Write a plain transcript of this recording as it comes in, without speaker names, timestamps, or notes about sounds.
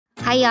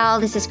Hi, y'all.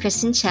 This is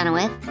Kristen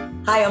Chenoweth.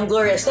 Hi, I'm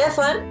Gloria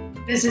Stefan.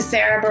 This is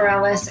Sarah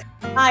Bareilles.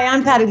 Hi,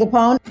 I'm Patty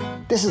Lapone.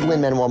 This is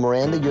Lin-Manuel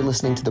Miranda. You're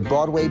listening to the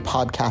Broadway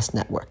Podcast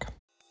Network.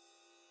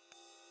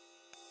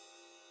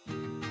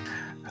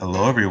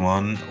 Hello,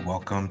 everyone.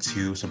 Welcome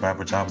to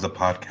Survivor Jobs, a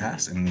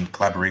podcast in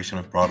collaboration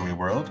with Broadway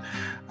World.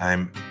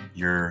 I'm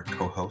your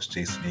co-host,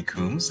 Jason A.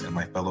 Coombs, and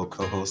my fellow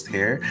co-host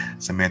here,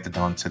 Samantha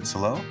Dawn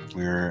Titselo.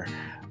 We're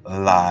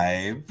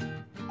live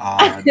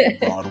on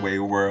Broadway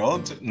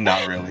World.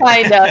 Not really.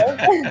 Kind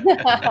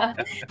of.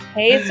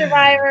 Hey,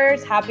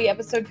 survivors. Happy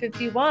episode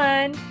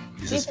 51.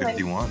 This is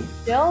 51. I'm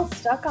still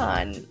stuck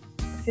on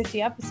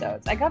 50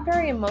 episodes. I got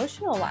very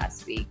emotional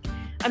last week.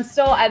 I'm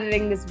still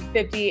editing this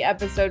 50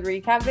 episode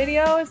recap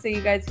video, so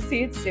you guys will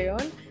see it soon.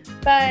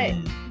 But,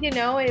 you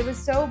know, it was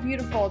so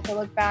beautiful to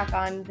look back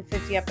on the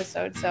 50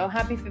 episodes. So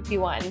happy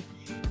 51.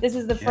 This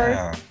is the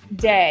first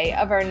day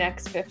of our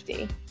next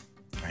 50.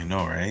 I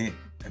know, right?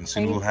 And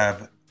soon we'll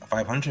have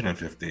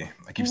 550.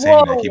 I keep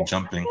saying that, I keep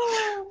jumping.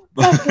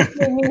 That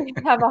just made me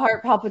have a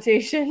heart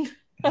palpitation.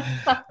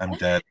 I'm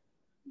dead.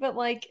 But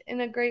like in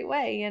a great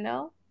way, you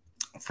know?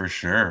 For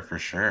sure.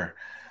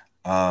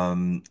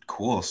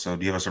 Cool. So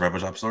do you have a survival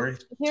job story?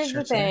 Here's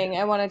the thing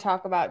I want to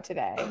talk about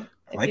today. I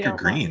like your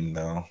green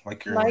though.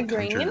 Like your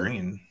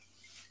green.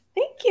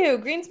 Thank you.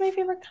 Green's my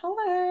favorite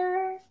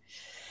color.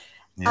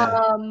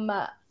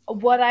 Yeah.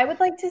 What I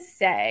would like to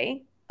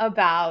say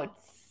about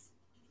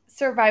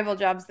survival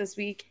jobs this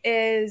week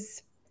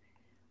is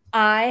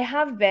I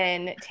have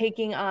been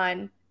taking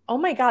on, oh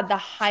my God, the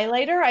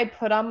highlighter I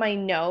put on my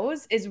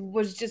nose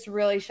was just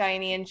really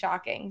shiny and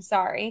shocking.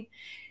 Sorry.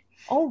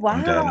 Oh,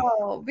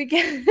 wow.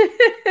 Because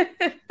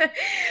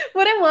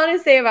what I want to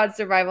say about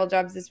survival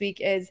jobs this week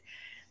is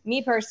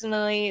me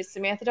personally,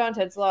 Samantha Dawn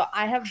Titselo,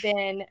 I have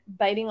been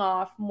biting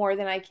off more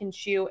than I can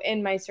chew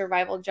in my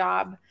survival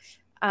job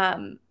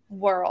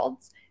world.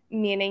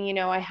 Meaning, you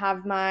know, I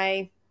have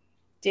my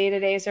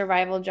day-to-day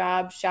survival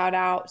job, shout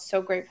out,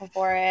 so grateful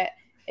for it.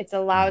 It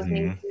allows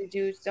me to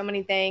do so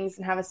many things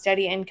and have a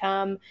steady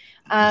income.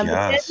 But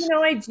then, you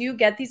know, I do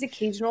get these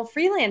occasional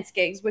freelance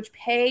gigs, which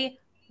pay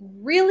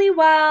really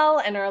well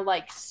and are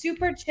like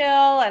super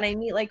chill, and I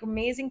meet like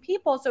amazing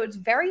people. So it's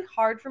very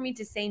hard for me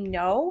to say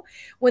no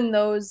when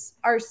those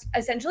are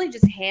essentially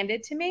just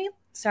handed to me.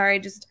 Sorry, I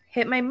just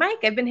hit my mic.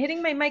 I've been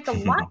hitting my mic a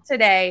lot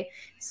today.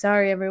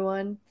 Sorry,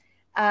 everyone.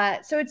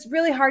 So it's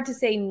really hard to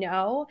say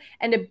no.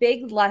 And a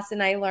big lesson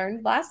I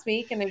learned last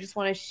week, and I just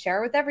want to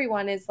share with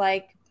everyone, is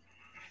like,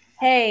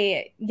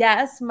 hey,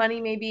 yes, money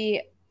may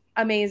be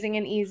amazing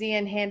and easy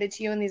and handed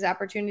to you, and these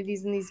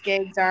opportunities and these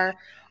gigs are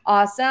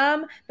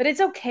awesome, but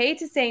it's okay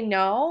to say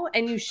no,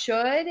 and you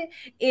should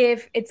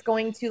if it's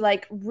going to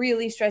like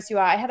really stress you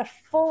out. I had a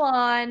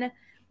full-on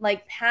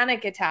like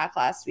panic attack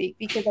last week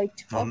because I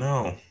took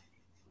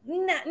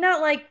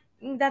not like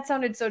that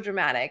sounded so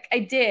dramatic. I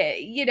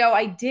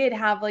did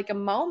have like a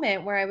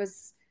moment where I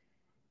was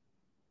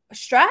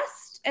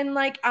stressed, and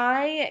like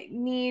I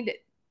need,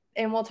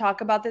 and we'll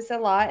talk about this a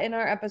lot in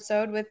our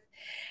episode with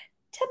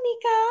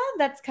Tamika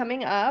that's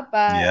coming up.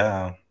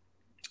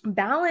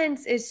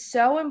 Balance is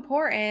so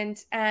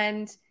important,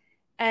 and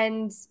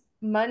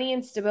money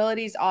and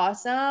stability is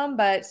awesome,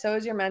 but so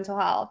is your mental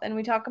health. And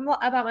we talk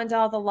about mental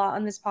health a lot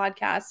on this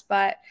podcast,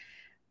 but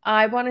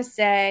I want to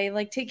say,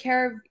 like, take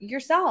care of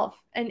yourself,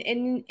 and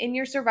in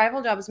your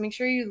survival jobs, make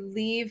sure you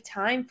leave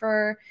time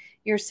for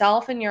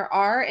yourself and your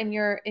art and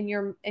your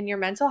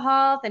mental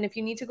health. And if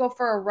you need to go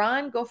for a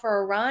run, go for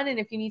a run. And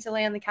if you need to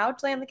lay on the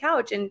couch, lay on the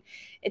couch. And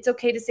it's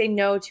okay to say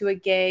no to a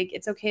gig.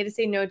 It's okay to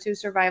say no to a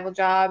survival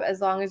job,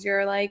 as long as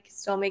you're like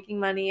still making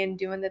money and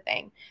doing the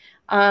thing.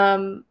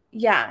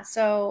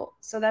 So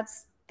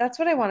that's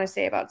what I want to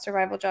say about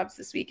survival jobs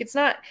this week. It's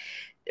not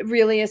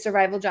really a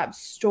survival job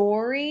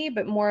story,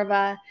 but more of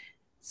a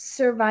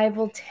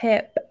survival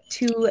tip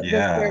to the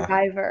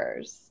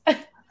survivors.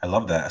 I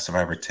love that, a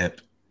survivor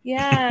tip.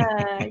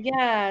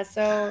 Yeah.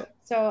 So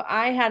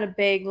I had a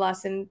big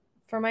lesson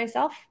for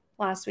myself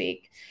last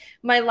week.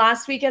 My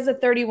last week as a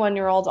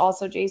 31-year-old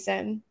also,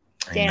 Jason.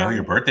 I know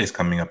your birthday's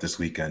coming up this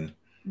weekend.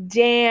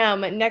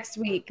 Damn, next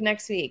week,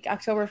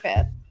 October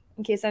 5th,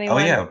 in case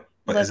anyone. Oh, yeah.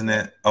 But isn't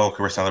it? Oh,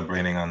 we're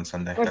celebrating on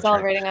Sunday. We're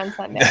celebrating on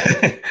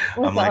Sunday.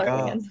 I'm like,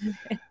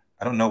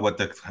 I don't know what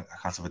the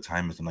concept of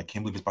time is. I'm like,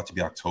 can't believe it's about to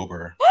be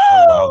October.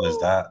 How wild is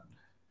that?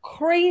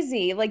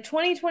 Crazy. Like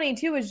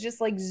 2022 is just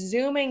like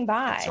zooming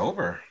by. It's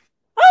over.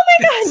 Oh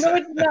my God. No,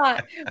 it's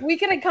not. We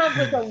can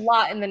accomplish a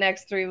lot in the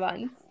next 3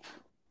 months.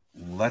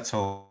 Let's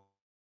hope.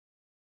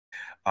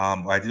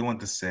 I did want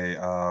to say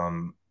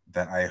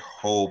that I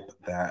hope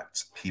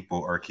that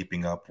people are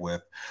keeping up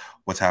with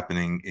what's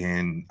happening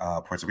in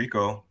Puerto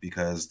Rico,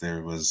 because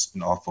there was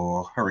an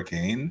awful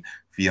hurricane,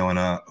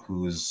 Fiona,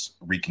 who's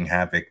wreaking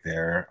havoc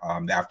there,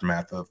 the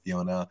aftermath of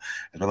Fiona,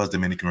 as well as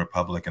Dominican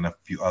Republic and a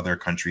few other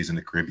countries in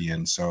the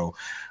Caribbean. So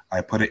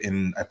I put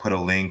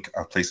a link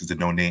of places to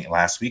donate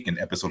last week in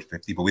episode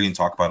 50, but we didn't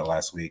talk about it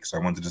last week. So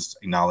I wanted to just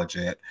acknowledge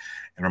it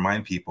and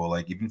remind people,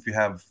 like, even if you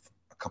have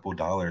a couple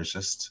dollars,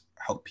 just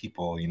help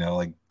people,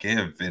 like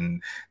give,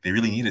 and they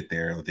really need it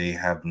there. They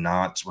have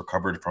not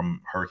recovered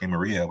from Hurricane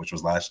Maria, which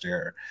was last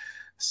year.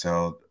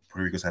 So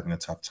Puerto Rico's having a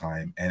tough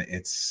time, and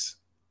it's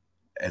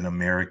an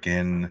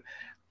American,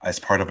 as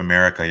part of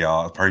America,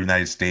 y'all, part of the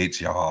United States,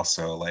 y'all.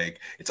 So like,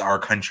 it's our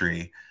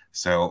country.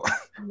 So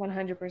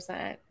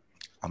 100%.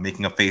 I'm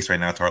making a face right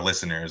now to our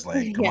listeners,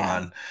 like, come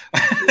on.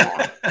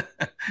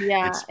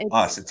 Yeah. It's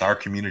us. It's our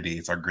community.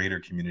 It's our greater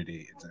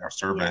community. It's our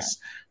service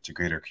to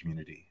greater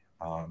community.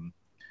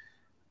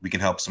 We can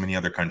help so many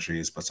other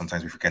countries, but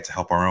sometimes we forget to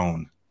help our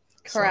own.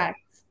 Correct.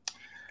 So.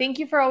 Thank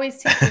you for always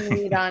taking the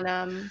lead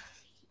on,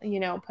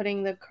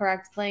 putting the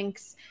correct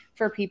links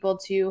for people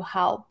to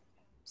help.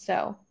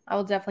 So I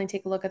will definitely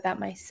take a look at that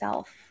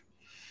myself.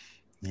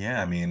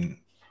 Yeah, I mean,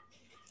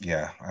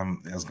 I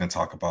was going to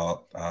talk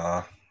about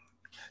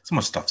so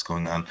much stuff's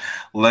going on.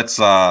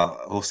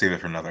 We'll save it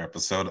for another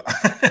episode.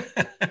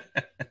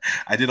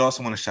 I did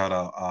also want to shout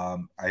out,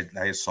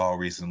 I saw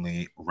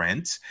recently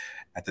Rent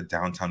at the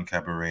Downtown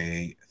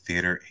Cabaret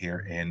Theater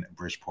here in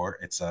Bridgeport.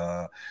 It's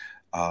a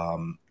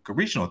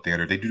regional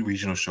theater. They do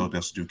regional shows. They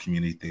also do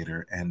community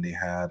theater, and they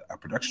had a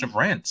production of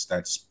Rent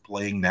that's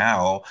playing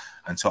now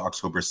until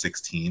October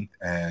 16th.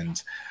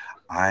 And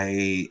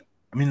I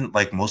mean,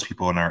 like most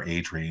people in our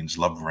age range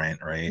love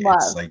Rent, right?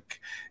 It's like,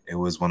 it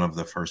was one of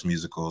the first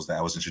musicals that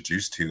I was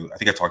introduced to. I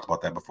think I talked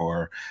about that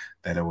before,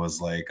 that it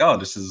was like, oh,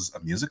 this is a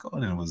musical.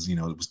 And it was, it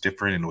was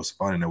different and it was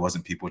fun. And it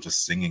wasn't people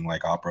just singing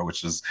like opera,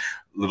 which is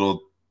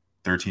little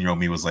 13-year-old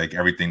me was like,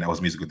 everything that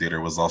was musical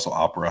theater was also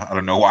opera. I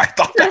don't know why I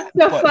thought that.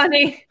 That's so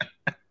funny.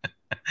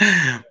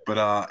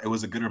 But it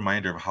was a good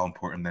reminder of how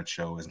important that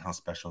show is and how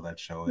special that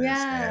show is.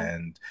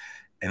 And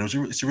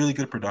it's a really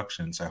good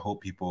production. So I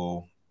hope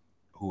people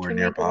who are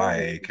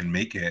nearby can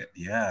make it.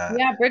 Yeah,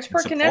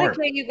 Bridgeport,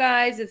 Connecticut, you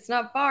guys. It's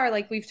not far,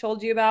 like we've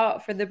told you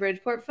about, for the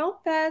Bridgeport Film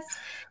Fest.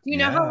 Do you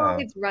know how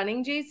long it's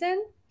running,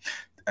 Jason?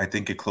 I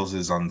think it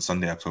closes on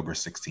Sunday, October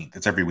 16th.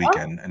 It's every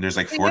weekend, and there's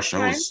like 4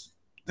 shows.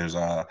 There's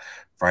a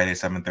Friday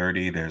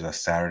 7:30, there's a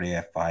Saturday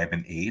at 5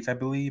 and 8, I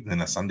believe, and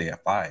then a Sunday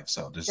at 5.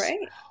 So there's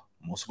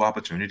multiple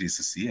opportunities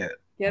to see it.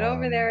 Get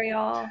over there,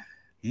 y'all.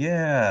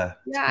 Yeah.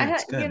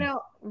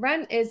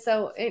 Rent is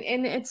so,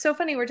 and it's so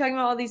funny. We're talking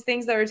about all these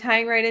things that are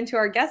tying right into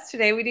our guest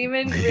today. We didn't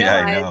even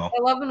realize. I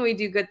love when we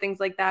do good things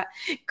like that.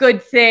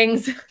 Good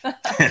things.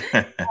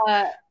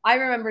 I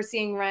remember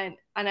seeing Rent,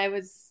 and I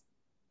was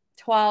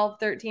 12,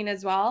 13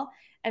 as well.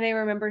 And I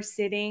remember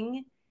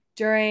sitting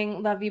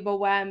during La Vie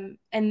Boheme,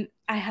 and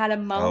I had a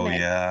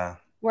moment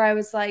where I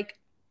was like,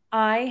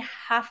 I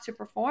have to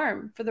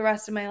perform for the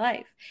rest of my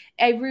life.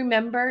 I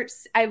remember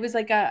I was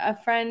like a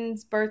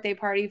friend's birthday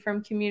party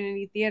from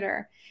community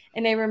theater.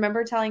 And I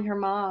remember telling her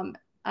mom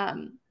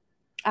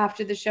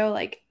after the show,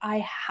 like, I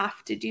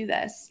have to do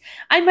this.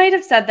 I might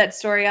have said that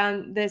story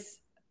on this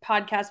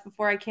podcast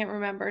before. I can't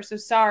remember. So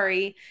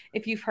sorry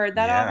if you've heard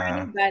that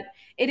already, but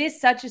it is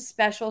such a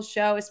special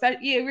show.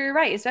 Especially, you're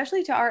right,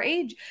 especially to our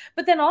age.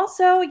 But then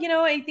also,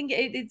 I think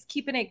it's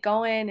keeping it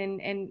going,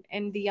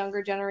 and the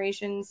younger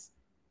generations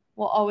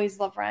will always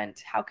love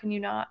Rent. How can you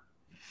not?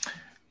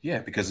 Yeah,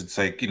 because it's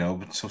like,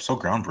 so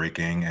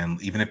groundbreaking.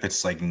 And even if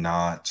it's like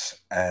not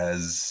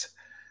as,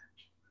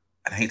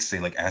 and I hate to say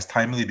like as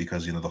timely,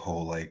 because, the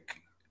whole like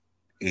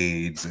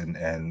AIDS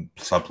and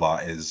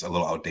subplot is a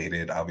little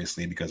outdated,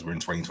 obviously, because we're in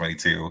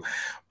 2022.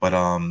 But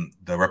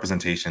the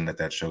representation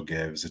that show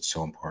gives, it's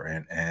so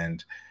important.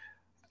 And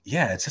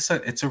yeah,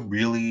 it's a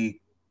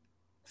really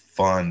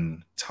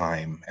fun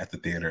time at the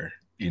theater.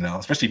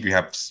 Especially if you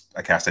have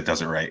a cast that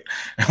does it right,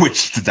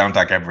 which the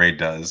Downtown Cabaret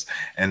does.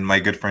 And my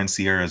good friend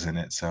Sierra's in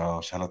it.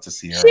 So shout out to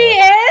Sierra. She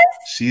is?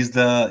 She's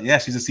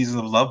a Seasons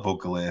of Love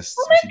vocalist.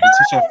 Oh my she did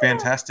such a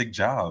fantastic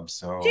job.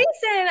 So Jason,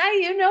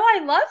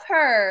 I love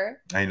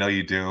her. I know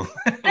you do.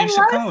 I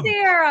love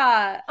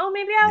Sierra. Oh,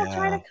 maybe I'll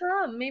try to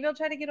come. Maybe I'll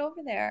try to get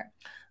over there.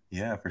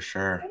 Yeah, for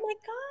sure. Oh my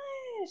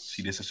gosh.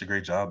 She did such a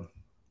great job.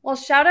 Well,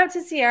 shout out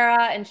to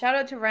Sierra, and shout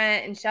out to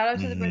Rent, and shout out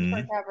to the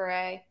Bridgeport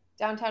Cabaret.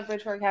 Downtown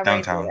Bridgeport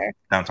Cabaret.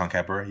 Downtown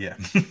Cabaret, yeah.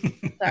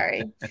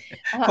 Sorry.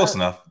 Close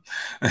enough.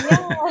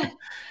 Yeah.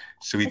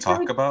 Should we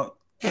talk about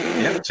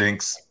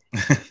Jinx?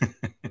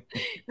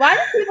 Why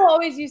do people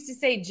always used to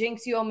say,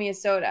 Jinx, you owe me a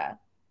soda?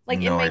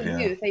 Like in my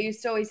youth, I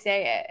used to always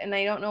say it, and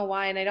I don't know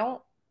why, and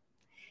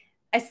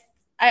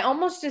I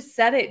almost just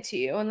said it to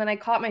you, and then I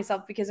caught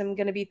myself because I'm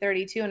going to be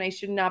 32, and I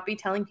should not be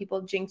telling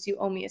people, Jinx, you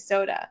owe me a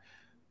soda.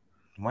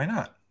 Why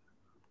not?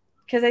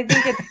 Because I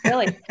think it's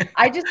silly.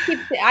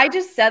 I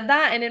just said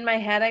that, and in my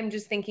head, I'm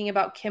just thinking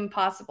about Kim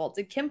Possible.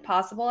 Did Kim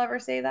Possible ever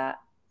say that?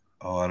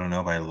 Oh, I don't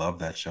know, but I loved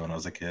that show when I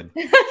was a kid.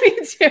 Me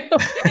too.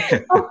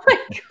 Oh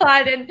my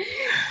God. And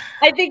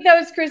I think that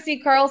was Christy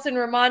Carlson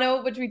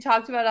Romano, which we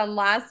talked about on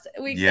last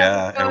week's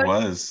episode. It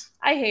was.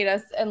 I hate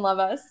us and love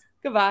us.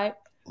 Goodbye.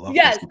 Love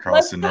Christy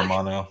Carlson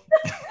Romano.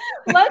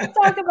 Let's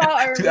talk about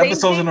our 2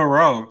 episodes in a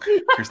row.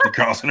 Christy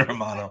Carlson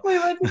Romano. We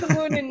went to the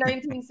moon in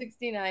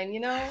 1969,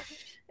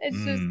 It's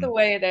just the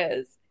way it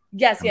is.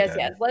 Yes.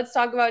 Let's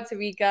talk about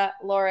Tamika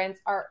Lawrence,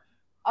 our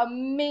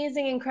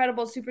amazing,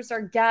 incredible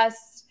superstar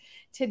guest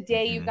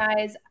today, you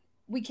guys.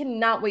 we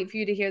cannot wait for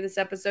you to hear this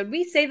episode.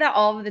 We say that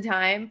all of the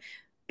time,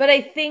 but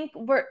I think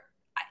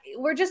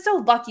we're just so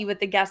lucky with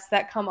the guests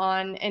that come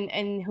on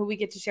and who we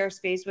get to share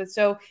space with.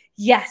 So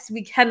yes,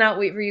 we cannot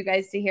wait for you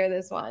guys to hear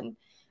this one.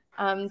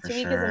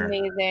 Tamika's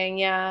amazing.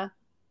 Yeah.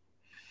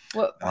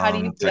 How do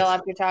you feel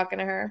after talking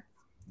to her?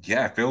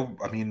 Yeah, I feel,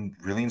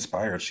 really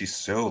inspired. She was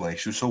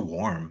so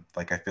warm.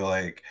 Like, I feel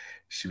like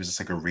she was just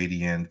like a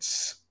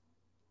radiant,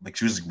 like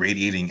she was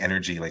radiating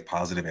energy, like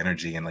positive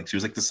energy. And like, she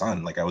was like the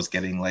sun. Like I was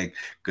getting like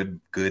good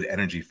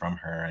energy from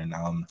her. And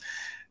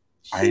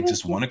I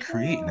just want to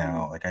create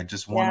now. Like, I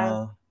just want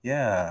to,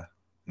 yeah.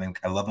 And then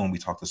I love when we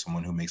talk to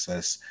someone who makes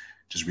us,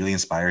 just really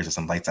inspires us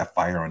and lights that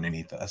fire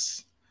underneath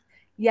us.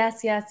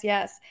 Yes.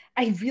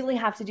 I really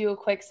have to do a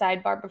quick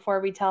sidebar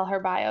before we tell her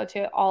bio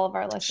to all of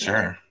our listeners.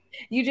 Sure.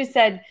 You just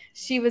said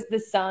she was the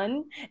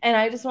sun, and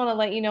I just want to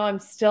let you know I'm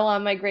still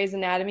on my Grey's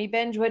Anatomy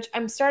binge, which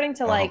I'm starting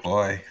to like feel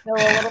a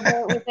little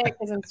bit with it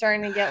because I'm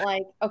starting to get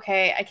like,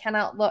 okay, I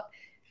cannot look.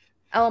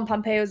 Ellen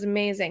Pompeo is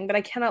amazing, but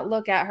I cannot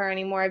look at her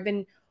anymore. I've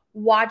been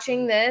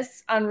watching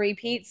this on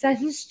repeat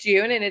since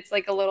June, and it's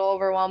like a little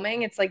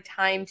overwhelming. It's like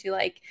time to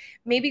like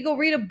maybe go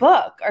read a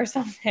book or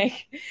something.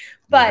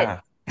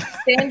 But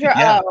Sandra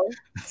Oh,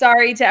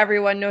 sorry to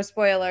everyone, no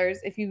spoilers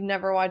if you've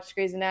never watched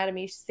Grey's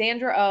Anatomy.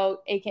 Sandra Oh,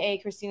 aka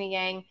Christina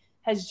Yang,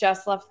 has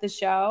just left the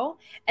show,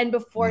 and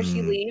before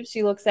she leaves,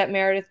 she looks at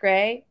Meredith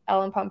Grey,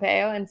 Ellen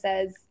Pompeo, and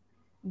says,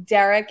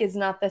 "Derek is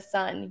not the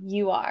son,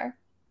 you are."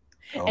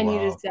 You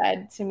just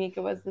said Tamika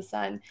was the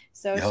son,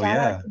 so shout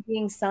out to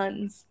being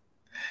sons.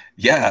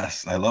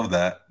 Yes, I love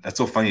that. That's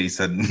so funny you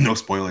said no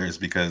spoilers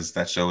because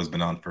that show has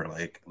been on for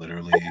like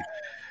literally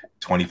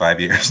 25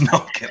 years.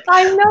 No kidding.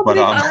 I know, but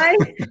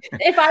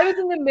if I was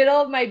in the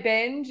middle of my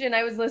binge and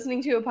I was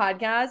listening to a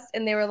podcast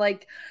and they were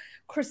like,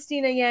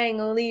 Christina Yang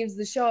leaves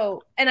the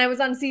show, and I was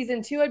on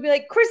season 2, I'd be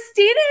like,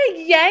 Christina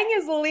Yang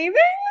is leaving?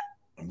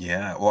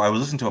 Yeah. Well, I was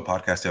listening to a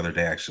podcast the other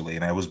day, actually,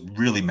 and I was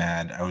really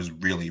mad. I was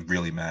really,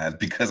 really mad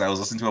because I was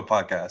listening to a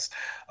podcast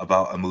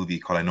about a movie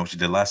called I Know What You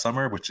Did Last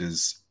Summer, which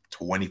is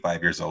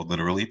 25 years old,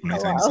 literally, from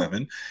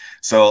 1997.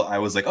 So I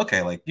was like,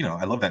 okay, like,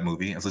 I love that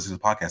movie. I was listening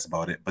to a podcast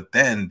about it. But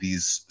then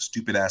these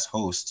stupid ass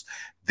hosts,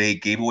 they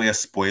gave away a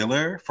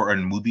spoiler for a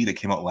movie that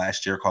came out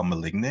last year called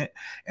Malignant.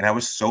 And I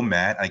was so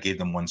mad. I gave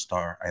them 1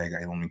 star. I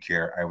don't even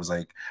care. I was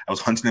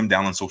hunting them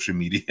down on social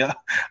media.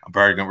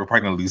 We're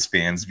probably going to lose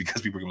fans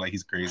because people are like,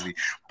 he's crazy.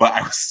 But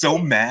I was so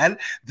mad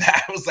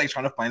that I was like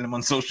trying to find them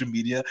on social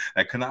media.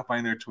 I could not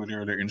find their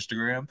Twitter or their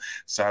Instagram.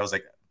 So I was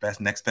like,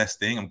 next best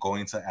thing, I'm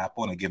going to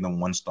Apple and I give them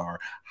 1 star.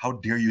 How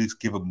dare you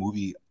give a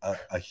movie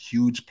a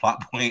huge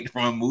plot point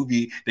from a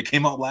movie that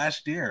came out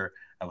last year?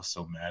 I was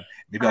so mad.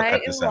 Maybe I'll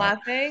cut this out.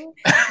 Laughing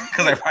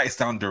because I probably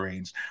sound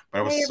deranged, but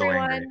I was so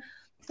angry.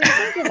 Please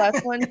don't give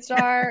us 1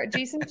 star.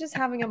 Jason's just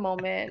having a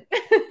moment.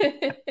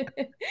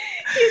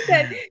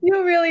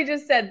 You really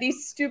just said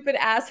these stupid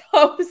ass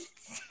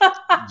hosts.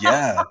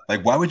 Yeah,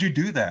 like why would you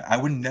do that? I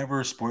would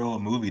never spoil a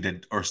movie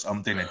or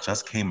something that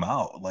just came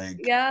out. Like,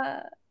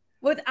 yeah.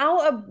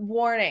 Without a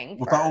warning.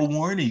 Without a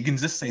warning, you can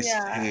just say,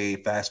 "Hey,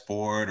 fast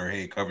forward," or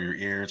 "Hey, cover your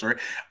ears," or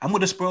 "I'm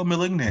going to spoil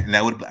Malignant," and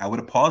I would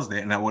have paused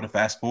it and I would have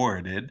fast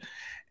forwarded,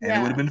 and it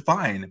would have been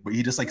fine. But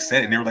he just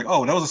said it, and they were like,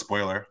 "Oh, that was a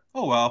spoiler."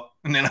 Oh well,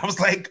 and then I was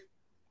like,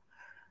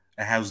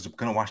 I was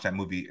gonna watch that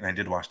movie, and I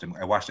did watch it.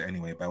 I watched it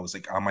anyway, but I was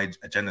like, on my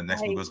agenda,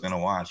 next movie I was gonna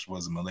watch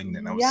was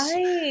Malignant. I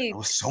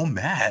was so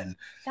mad.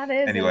 That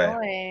is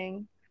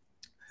annoying.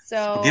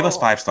 So give us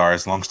 5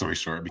 stars, long story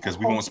short, because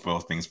we won't spoil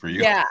things for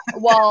you. Yeah.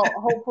 Well,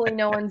 hopefully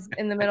no one's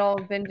in the middle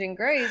of binging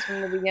Grey's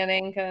from the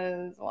beginning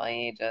because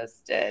we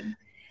just did.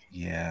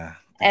 Yeah.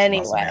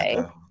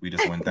 Anyway. We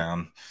just went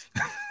down.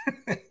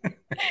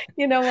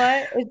 You know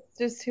what? It's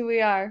just who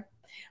we are.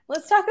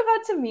 Let's talk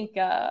about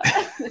Tamika.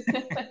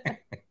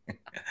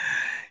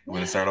 You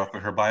want to start off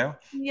with her bio?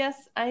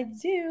 Yes, I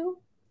do.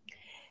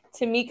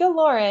 Tamika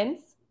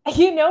Lawrence.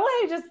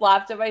 I just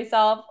laughed at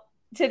myself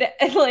today.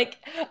 Like,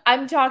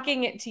 I'm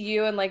talking to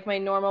you in like my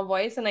normal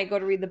voice, and I go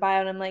to read the bio,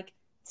 and I'm like,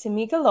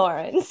 Tamika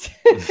Lawrence.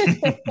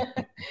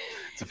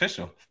 It's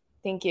official.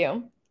 Thank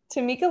you.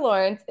 Tamika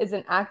Lawrence is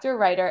an actor,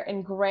 writer,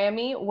 and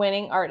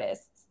Grammy-winning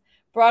artist.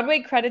 Broadway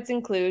credits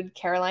include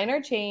Caroline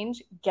or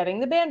Change, Getting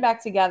the Band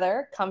Back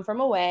Together, Come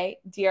From Away,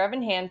 Dear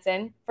Evan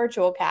Hansen,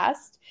 Virtual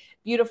Cast,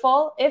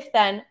 Beautiful, If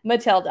Then,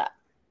 Matilda,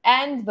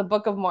 and The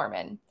Book of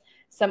Mormon.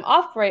 Some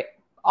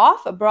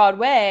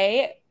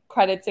off-Broadway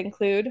credits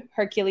include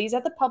Hercules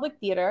at the Public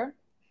Theater,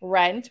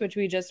 Rent, which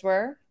we just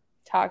were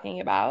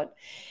talking about,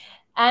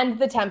 and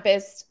The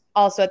Tempest,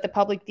 also at the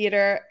Public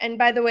Theater. And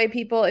by the way,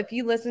 people, if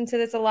you listen to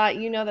this a lot,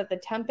 you know that The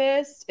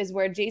Tempest is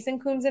where Jason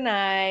Coombs and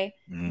I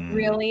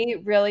really,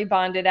 really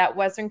bonded at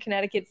Western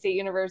Connecticut State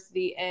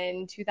University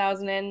in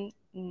 2009.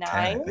 10,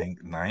 I think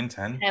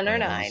 10 or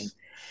 9.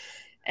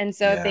 And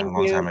so thank you. A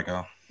long time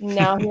ago.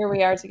 Now here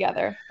we are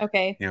together.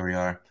 Okay. Here we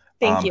are.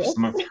 Thank you.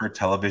 Some of her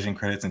television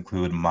credits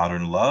include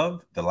Modern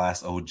Love, The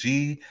Last OG,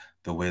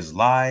 The Wiz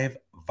Live,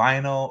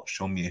 Vinyl,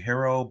 Show Me a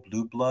Hero,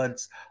 Blue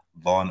Bloods,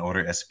 Law and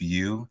Order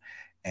SVU,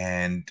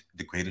 and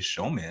The Greatest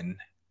Showman,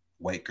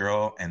 White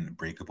Girl, and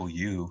Breakable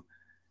You.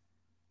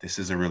 this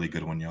is a really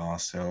good one, y'all.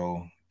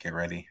 So get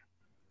ready.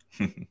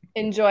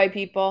 Enjoy,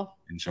 people.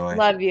 Enjoy.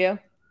 Love you.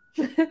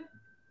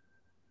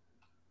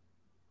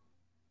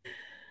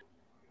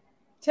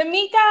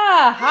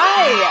 Tamika,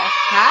 hi.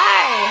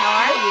 Hi, how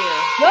are you?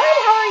 Good,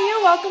 how are you?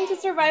 Welcome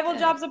to Survival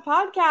Jobs, a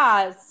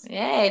podcast.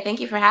 Yay, thank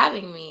you for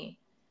having me.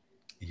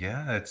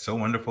 Yeah, it's so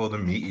wonderful to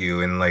meet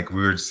you. And like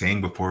we were saying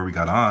before we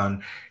got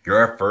on, you're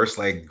our first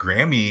like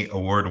Grammy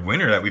Award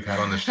winner that we've had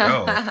on the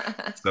show.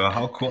 So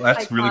how cool.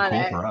 That's Iconic. really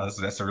cool for us.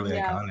 That's really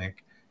iconic.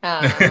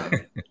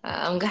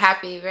 I'm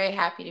very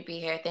happy to be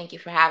here. Thank you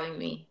for having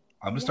me.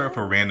 I'm gonna start with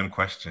a random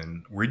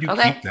question. Where do you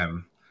keep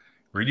them?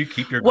 Where do you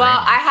keep your Well,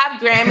 Grammys? I have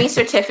Grammy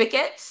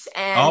certificates,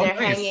 and they're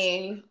nice.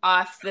 hanging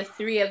off. The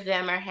 3 of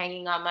them are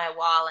hanging on my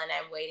wall, and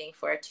I'm waiting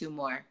for 2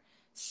 more.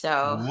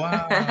 So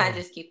wow. I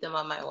just keep them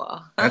on my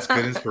wall. That's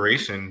good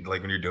inspiration,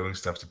 like when you're doing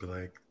stuff, to be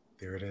like,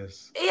 there it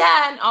is.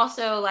 Yeah, and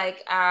also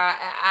like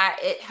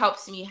it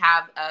helps me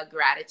have a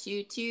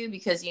gratitude too,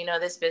 because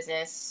this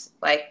business,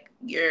 like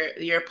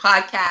your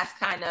podcast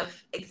kind of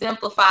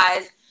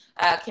exemplifies,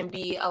 can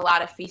be a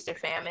lot of feast or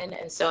famine.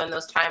 And so in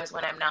those times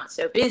when I'm not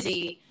so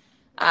busy,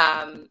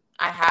 I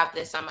have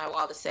this on my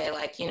wall to say,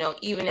 like,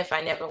 even if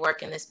I never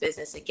work in this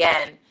business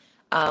again,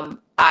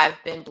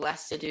 I've been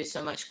blessed to do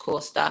so much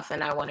cool stuff,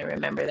 and I want to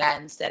remember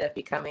that instead of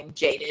becoming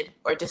jaded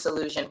or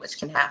disillusioned, which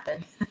can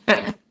happen.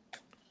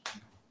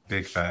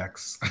 Big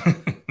facts.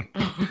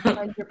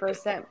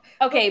 100%.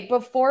 Okay,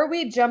 before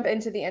we jump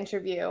into the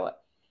interview,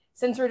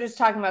 since we're just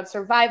talking about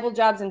survival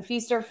jobs and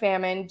feast or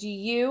famine, do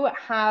you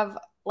have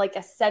like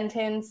a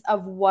sentence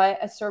of what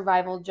a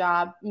survival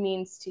job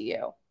means to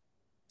you?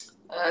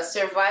 A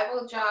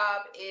survival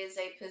job is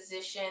a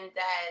position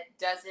that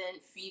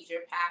doesn't feed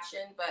your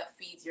passion, but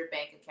feeds your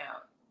bank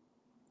account.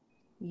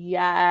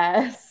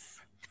 Yes.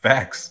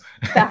 Facts.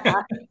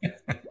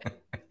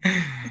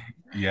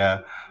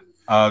 Yeah.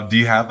 Do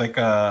you have like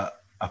a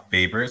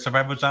favorite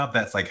survival job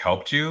that's like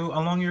helped you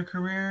along your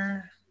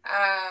career?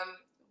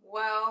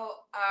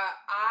 Well,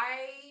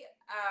 I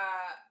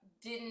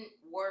didn't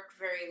work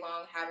very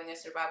long having a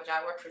survival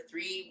job. I worked for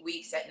 3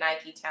 weeks at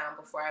Nike Town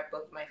before I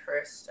booked my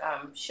first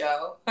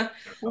show.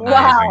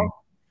 Wow.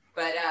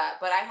 But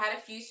I had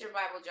a few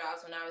survival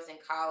jobs when I was in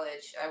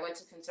college. I went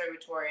to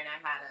conservatory, and I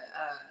had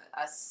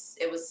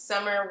it was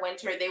summer,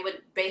 winter. They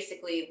would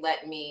basically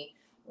let me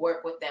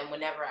work with them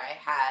whenever I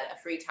had a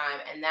free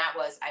time. And that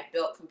was, I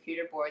built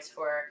computer boards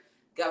for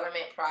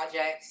government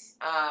projects,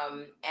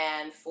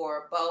 and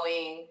for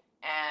Boeing,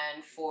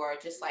 and for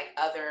just like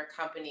other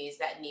companies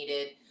that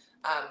needed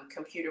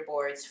computer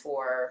boards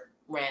for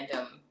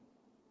random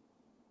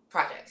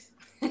projects.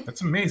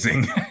 That's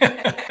amazing.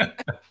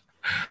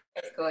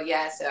 That's cool.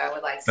 Yeah. So I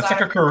would like. That's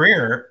like a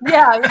career.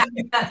 Yeah.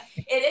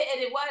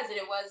 It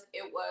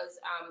was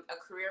a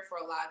career for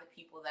a lot of the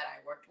people that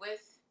I worked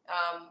with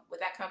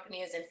that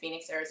company. Is in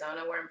Phoenix,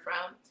 Arizona, where I'm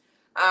from.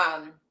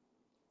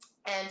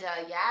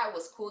 Yeah, it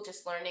was cool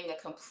just learning a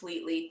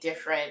completely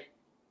different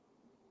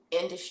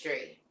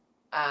industry,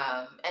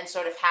 and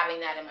sort of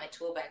having that in my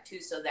tool bag too,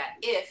 so that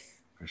if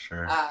for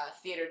sure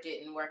theater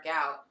didn't work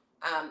out,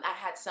 I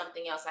had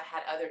something else. I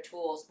had other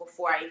tools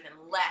before I even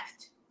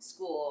left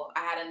school.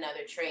 I had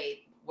another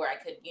trade where I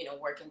could,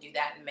 work and do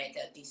that and make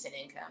a decent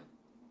income.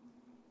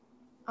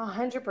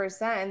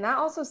 100%. And that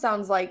also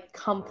sounds like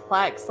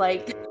complex.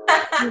 Like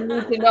you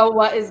need to know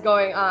what is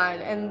going on.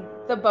 And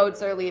the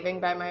boats are leaving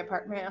by my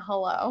apartment.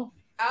 Hello.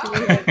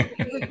 Oh,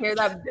 Do you hear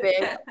that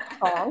big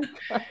honk?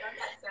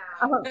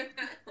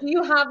 Do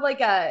you have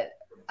like a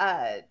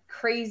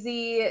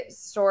crazy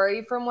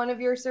story from one of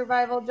your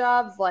survival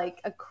jobs, like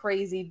a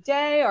crazy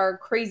day or a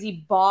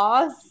crazy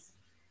boss?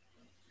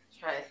 I'm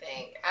trying to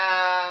think.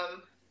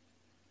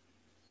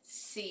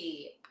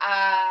 See.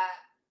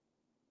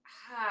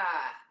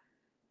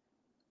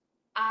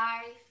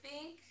 I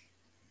think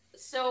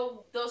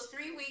so. Those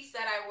 3 weeks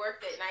that I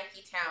worked at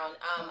Nike Town,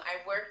 I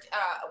worked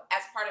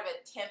as part of a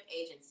temp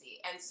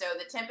agency, and so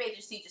the temp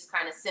agency just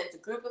kind of sends a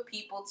group of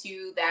people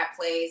to that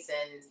place,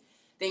 and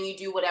then you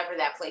do whatever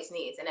that place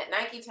needs. And at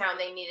Nike Town,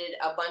 they needed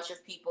a bunch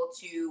of people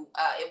to.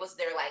 It was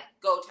their like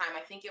go time.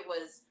 I think it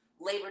was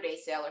Labor Day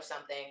sale or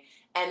something,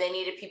 and they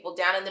needed people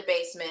down in the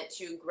basement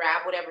to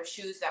grab whatever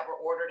shoes that were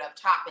ordered up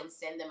top and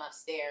send them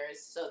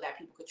upstairs so that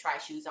people could try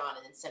shoes on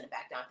and then send it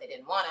back down if they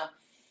didn't want them.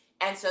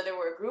 And so there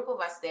were a group of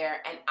us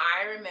there, and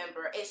I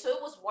remember, so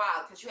it was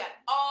wild because you had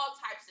all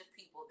types of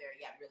people there.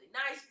 You had really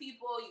nice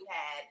people. You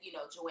had,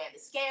 Joanne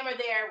the Scammer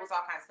there. It was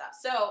all kinds of stuff.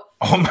 So,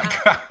 oh my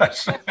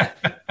gosh.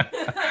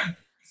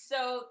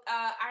 So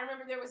I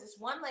remember there was this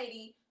one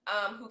lady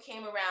who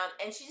came around,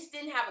 and she just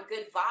didn't have a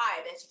good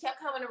vibe. And she kept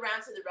coming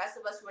around to the rest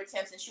of us who were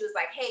temps, and she was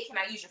like, hey, can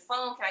I use your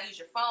phone? Can I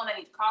use your phone? I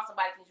need to call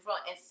somebody. Can I use your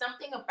phone? And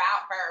something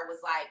about her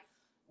was like,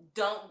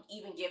 don't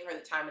even give her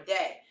the time of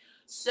day.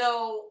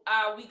 So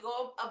we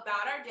go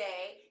about our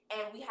day,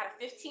 and we had a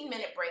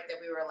 15-minute break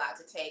that we were allowed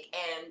to take.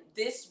 And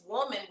this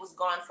woman was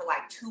gone for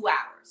like 2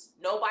 hours.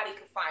 Nobody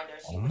could find her.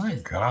 She was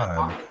just gone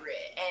off the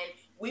grid. And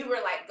we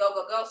were like, go,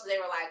 go, go. So they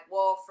were like,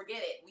 well,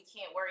 forget it. We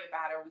can't worry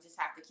about her. We just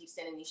have to keep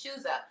sending these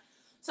shoes up.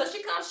 So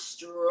she comes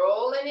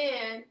strolling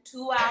in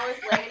 2 hours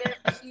later.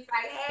 She's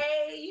like,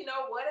 hey, you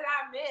know, what did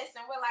I miss?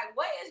 And we're like,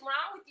 what is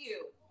wrong with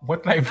you?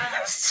 What did I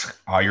miss?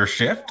 Your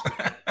shift?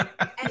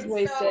 And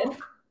wasted. so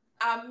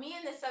me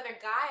and this other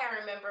guy, I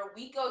remember,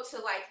 we go to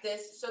like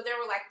this. So there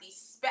were like these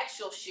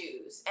special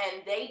shoes,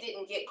 and they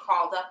didn't get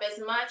called up as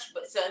much,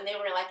 but so they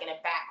were like in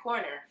a back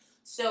corner.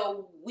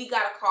 So we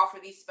got a call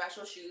for these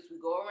special shoes. We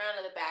go around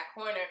in the back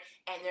corner,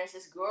 and there's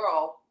this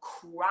girl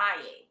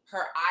crying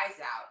her eyes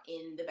out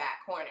in the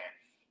back corner.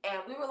 And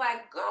we were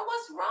like, girl,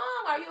 what's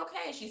wrong? Are you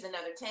okay? She's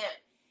another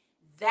temp.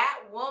 That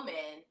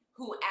woman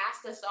who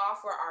asked us all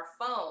for our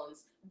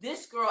phones,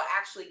 this girl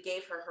actually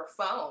gave her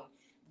phone.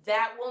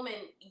 That woman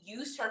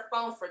used her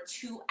phone for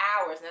 2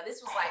 hours. Now,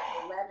 this was like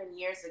 11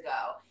 years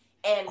ago.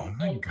 And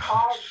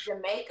called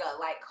Jamaica,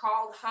 like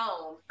called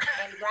home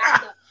and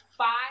racked up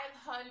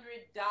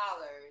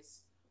 $500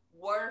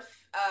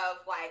 worth of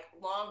like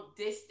long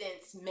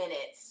distance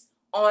minutes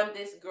on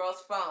this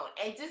girl's phone,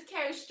 and just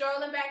came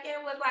strolling back in,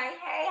 was like,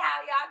 hey,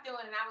 how y'all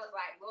doing? And I was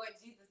like, Lord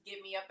Jesus,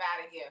 get me up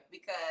out of here,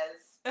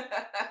 because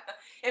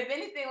if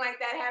anything like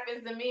that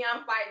happens to me,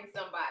 I'm fighting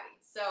somebody.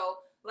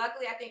 So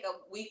luckily, I think a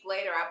week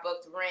later I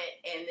booked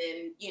rent, and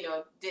then, you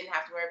know, didn't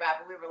have to worry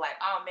about it. But we were like,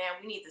 oh man,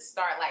 we need to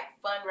start like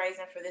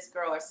fundraising for this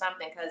girl or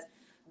something, because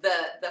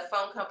the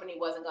phone company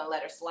wasn't gonna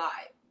let her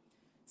slide.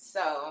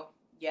 So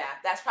yeah,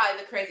 that's probably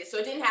the craziest.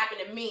 So it didn't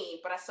happen to me,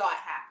 but I saw it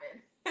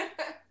happen.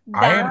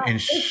 I am in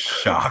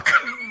shock.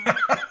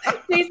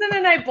 Jason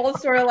and I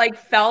both sort of like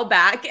fell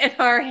back and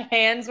our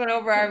hands went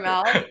over our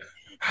mouth.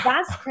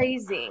 That's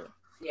crazy.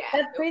 Yeah,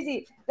 that's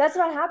crazy. That's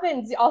what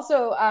happens.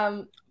 Also,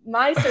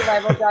 my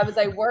survival job is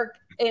I work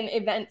in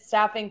event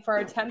staffing for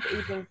a temp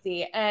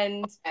agency,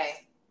 and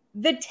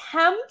the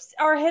temps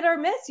are hit or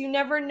miss. You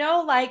never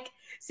know. Like,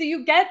 so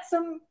you get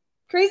some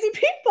crazy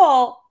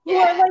people who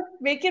are like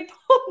making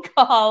phone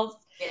calls.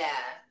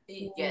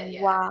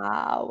 Yeah.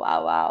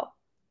 Wow.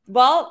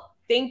 Well,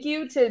 thank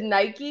you to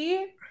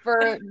Nike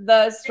for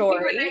the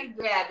story.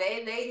 Yeah,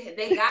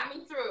 they got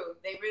me through.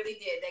 They really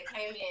did. They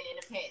came in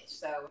a pinch.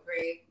 So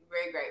very,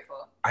 very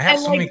grateful. I have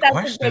so many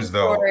questions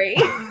though.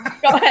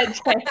 Go ahead,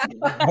 Jen.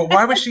 But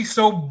why was she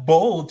so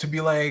bold to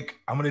be like,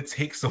 I'm gonna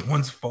take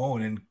someone's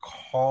phone and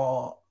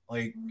call,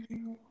 like,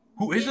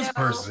 who is this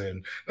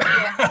person?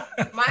 Yeah.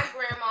 My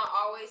grandma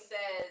always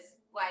says,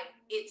 like,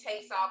 it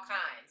takes all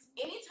kinds.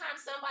 Anytime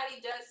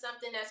somebody does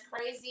something that's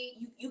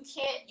crazy, you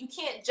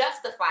can't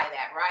justify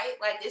that, right?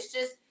 Like, it's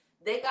just,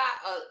 they got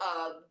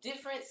a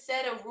different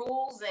set of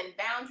rules and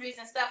boundaries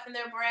and stuff in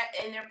their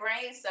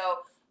brain.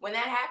 So when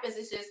that happens,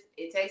 it's just,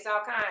 it takes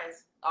all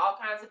kinds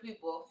of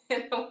people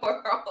in the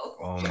world.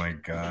 Oh my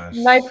gosh.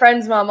 My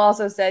friend's mom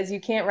also says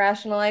you can't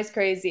rationalize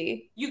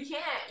crazy. You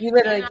can't. You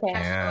literally can't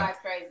rationalize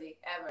crazy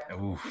ever.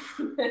 Oof.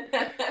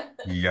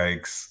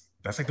 Yikes.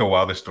 That's like the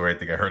wildest story I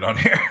think I heard on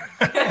here.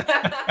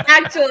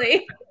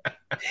 Actually,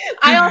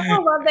 I also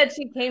love that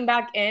she came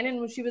back in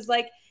and she was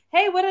like,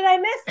 hey, what did I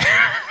miss?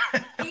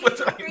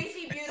 She's a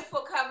crazy,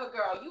 beautiful cover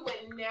girl. You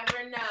would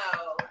never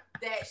know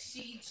that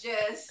she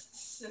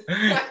just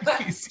ruined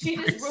somebody's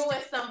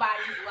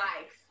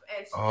life.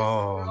 And she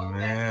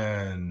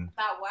man.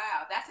 I thought,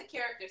 wow, that's a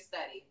character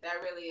study.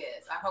 That really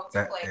is. I hope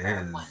to play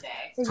her one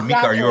day. Exactly.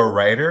 Tamika, are you a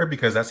writer?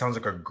 Because that sounds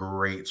like a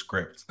great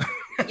script.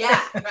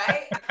 Yeah,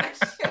 right?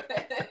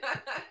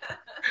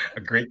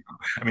 A great,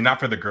 I mean, not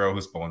for the girl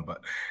who's phone,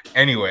 but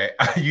anyway,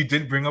 you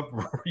did bring up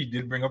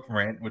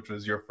Rent, which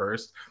was your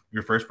first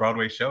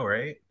Broadway show,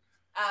 right?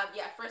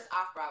 Yeah, first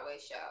off-Broadway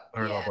show.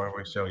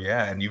 Off-Broadway show,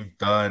 yeah. And you've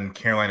done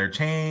Caroline or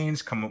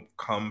Change, Come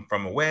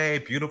From Away,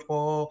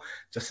 Beautiful,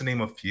 just to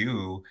name a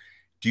few.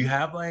 Do you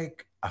have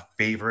like a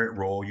favorite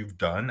role you've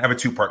done? I have a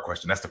 2-part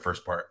question. That's the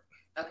first part.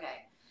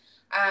 Okay.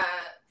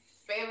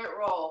 Favorite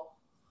role?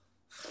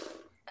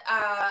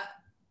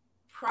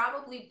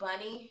 Probably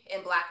Bunny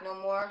in Black No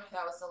More.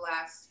 That was the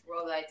last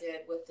role that I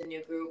did with the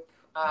new group.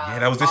 Yeah,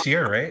 that was this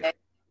year, right?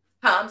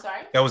 I'm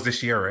sorry? That was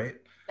this year, right?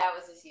 That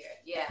was this year,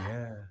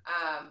 yeah.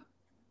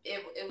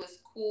 It was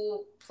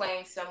cool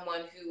playing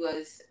someone who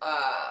was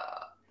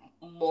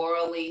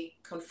morally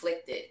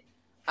conflicted,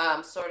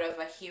 sort of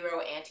a hero,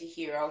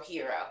 anti-hero,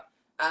 hero.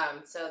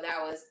 So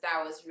that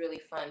was really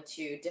fun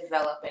to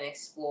develop and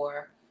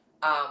explore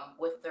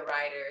with the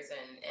writers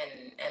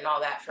and all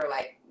that for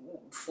like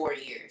 4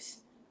 years.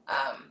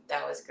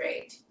 That was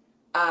great.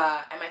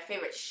 And my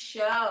favorite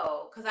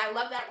show, because I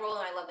love that role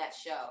and I love that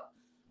show,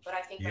 but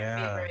I think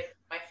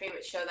my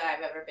favorite show that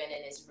I've ever been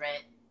in is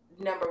Rent.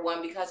 Number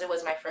one, because it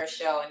was my first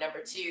show, and number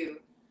two,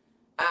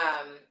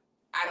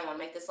 I don't want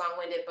to make this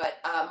long-winded,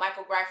 but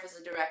Michael Greif was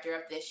the director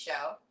of this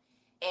show.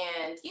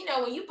 And, you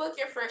know, when you book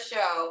your first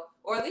show,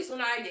 or at least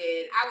when I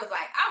did, I was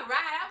like, all right,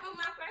 I booked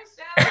my first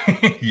show.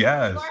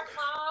 Yes. Long,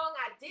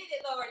 I did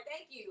it, Lord,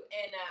 thank you.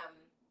 And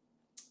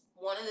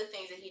one of the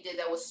things that he did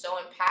that was so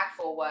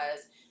impactful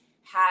was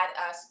had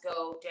us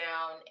go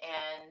down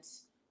and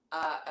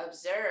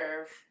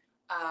observe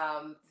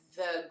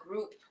the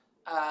group,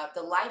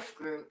 the life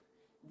group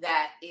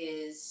that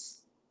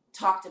is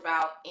talked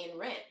about in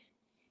Rent.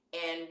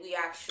 And we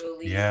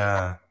actually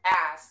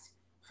asked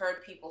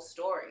heard people's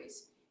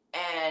stories.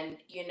 And,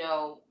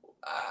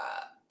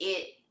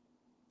 it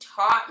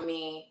taught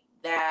me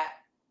that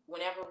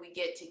whenever we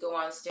get to go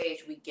on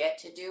stage, we get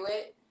to do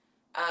it.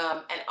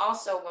 And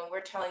also when we're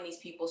telling these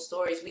people's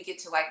stories, we get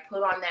to like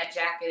put on that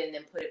jacket and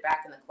then put it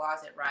back in the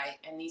closet, right?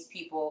 And these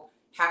people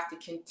have to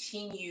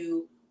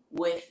continue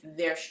with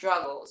their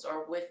struggles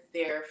or with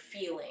their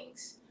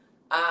feelings.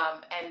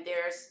 And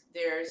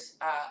there's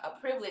a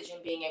privilege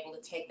in being able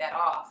to take that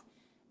off.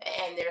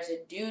 And there's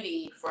a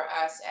duty for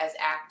us as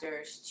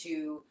actors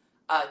to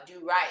do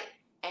right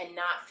and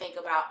not think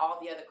about all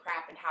the other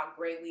crap and how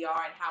great we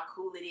are and how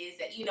cool it is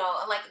that,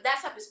 and like that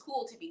stuff is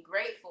cool to be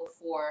grateful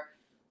for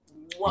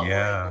what we're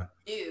able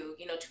to do,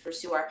 to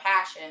pursue our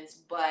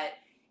passions, but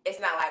it's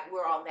not like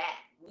we're all that.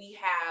 We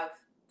have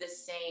the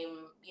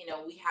same,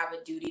 we have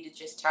a duty to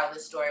just tell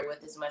the story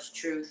with as much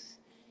truth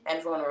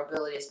and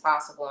vulnerability as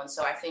possible. And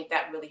so I think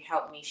that really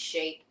helped me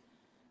shape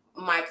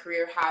my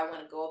career, how I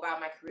want to go about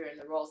my career and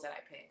the roles that I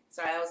pick.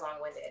 Sorry, that was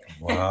long-winded.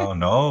 Wow,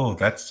 no,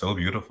 that's so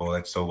beautiful.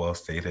 That's so well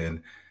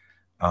stated.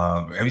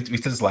 We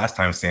said this last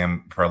time,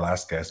 Sam, for our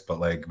last guest, but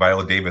like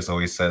Viola Davis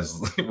always says,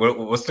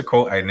 what's the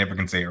quote? I never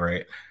can say it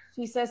right.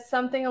 She says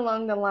something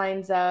along the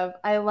lines of,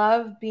 I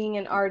love being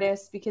an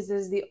artist because it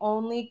is the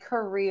only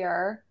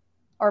career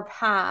or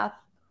path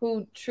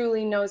who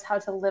truly knows how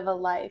to live a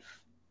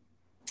life.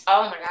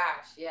 Oh my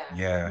gosh, yeah.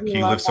 Yeah,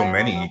 he lives so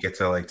many. You get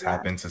to like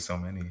tap into so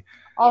many.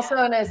 Also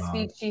in a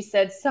speech, she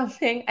said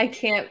something, I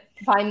can't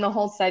find the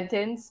whole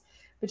sentence,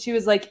 but she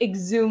was like,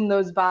 exhume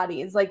those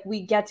bodies. Like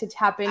we get to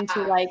tap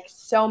into like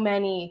so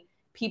many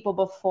people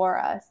before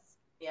us.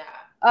 Yeah.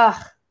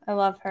 Ugh, I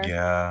love her.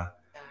 Yeah.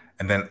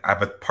 And then I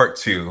have a part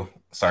 2.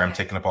 Sorry, I'm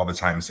taking up all the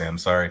time, Sam.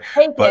 Sorry.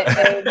 Take but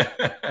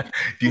it,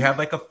 do you have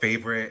like a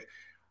favorite,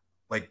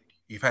 like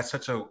you've had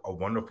such a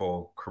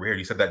wonderful career.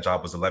 You said that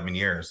job was 11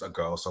 years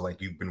ago. So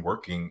like you've been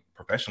working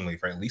professionally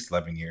for at least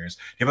 11 years.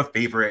 Do you have a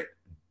favorite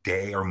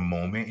day or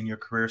moment in your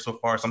career so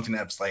far? Something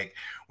that's like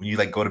when you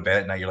like go to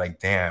bed at night, you're like,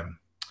 damn,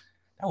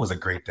 that was a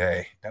great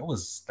day. That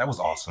was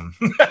awesome.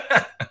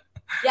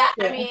 Yeah,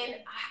 I mean,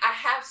 I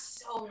have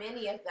so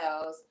many of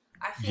those.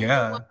 I think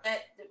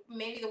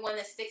maybe the one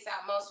that sticks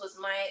out most was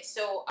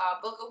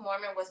Book of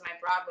Mormon was my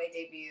Broadway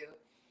debut.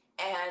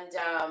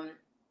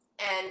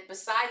 And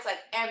besides like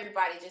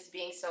everybody just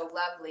being so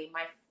lovely,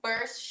 my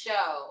first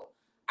show,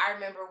 I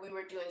remember we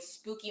were doing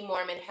Spooky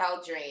Mormon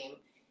Hell Dream.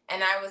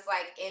 And I was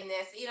like in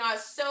this, I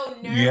was so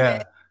nervous.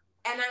 Yeah.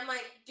 And I'm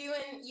like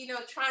doing,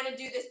 trying to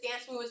do this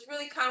dance move. It was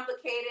really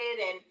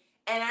complicated.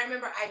 And I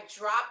remember I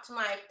dropped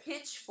my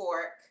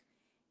pitchfork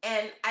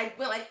and I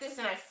went like this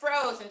and I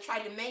froze and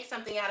tried to make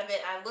something out of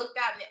it. And I looked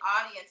out in the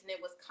audience and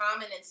it was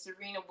Common and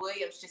Serena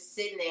Williams just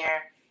sitting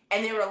there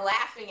and they were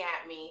laughing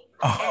at me.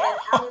 And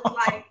I was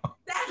like,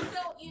 that's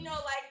so,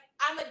 like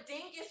I'm a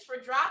dingus for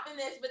dropping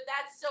this, but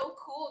that's so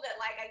cool that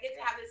like I get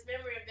to have this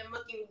memory of them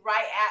looking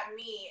right at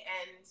me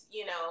and,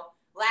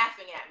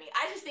 laughing at me.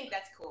 I just think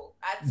that's cool.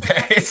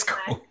 That is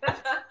cool.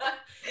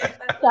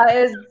 That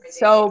is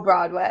so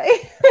Broadway.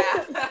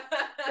 Yeah.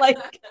 Like,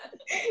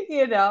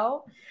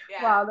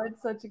 Yeah. Wow,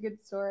 that's such a good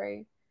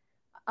story.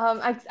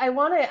 I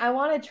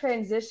want to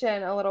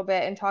transition a little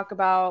bit and talk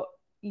about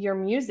your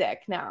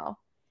music now.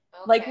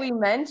 Okay. Like we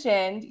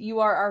mentioned, you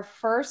are our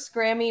first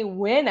Grammy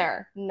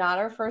winner, not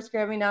our first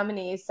Grammy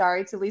nominee.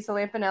 Sorry to Lisa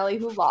Lampanelli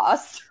who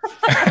lost.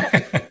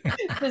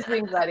 Just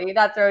being funny,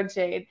 not throwing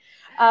shade.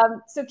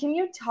 So can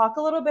you talk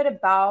a little bit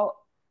about,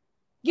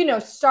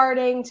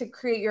 starting to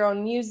create your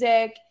own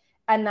music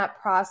and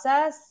that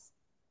process?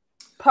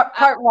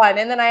 Part 1,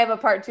 and then I have a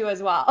part 2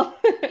 as well.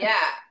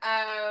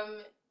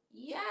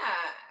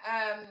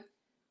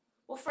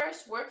 Well,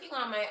 first, working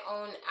on my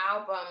own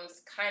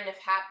albums kind of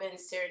happened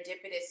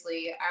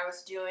serendipitously. I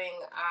was doing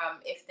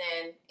If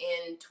Then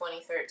in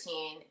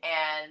 2013,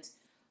 and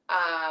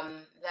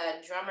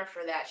the drummer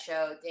for that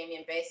show,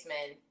 Damian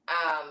Baseman,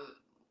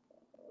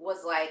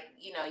 was like,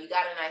 you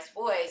got a nice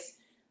voice.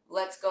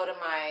 Let's go to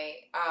my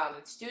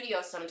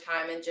studio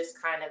sometime and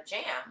just kind of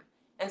jam.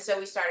 And so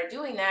we started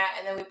doing that,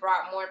 and then we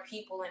brought more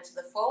people into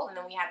the fold, and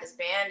then we had this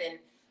band, and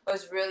I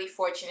was really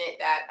fortunate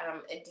that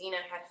Adina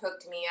had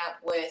hooked me up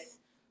with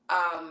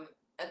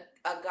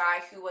a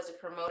guy who was a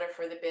promoter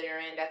for the Bitter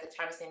End at the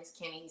time. His name is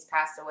Kenny. He's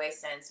passed away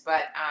since,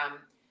 but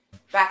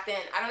back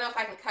then, I don't know if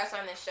I can cuss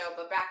on this show,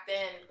 but back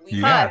then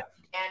we band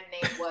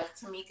name was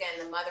Tamika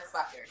and the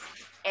Motherfuckers,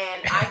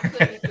 and I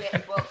couldn't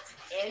get booked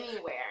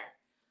anywhere.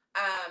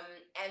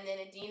 And then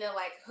Adina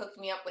like hooked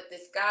me up with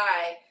this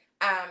guy.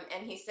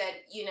 And he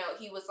said,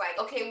 he was like,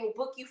 okay, we'll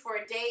book you for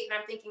a date. And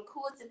I'm thinking,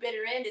 cool, it's a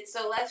Bitter End. It's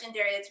so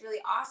legendary. It's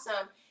really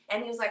awesome.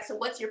 And he was like, so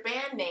what's your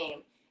band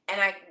name? And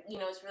I,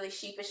 was really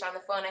sheepish on the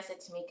phone. I said,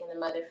 Tamika and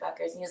the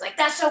Motherfuckers. And he was like,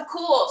 that's so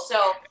cool.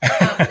 So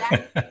that's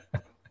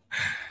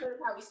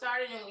how we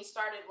started. And we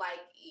started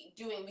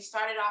we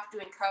started off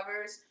doing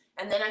covers.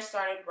 And then I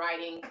started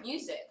writing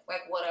music,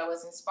 like what I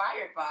was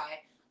inspired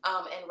by.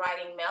 And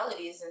writing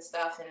melodies and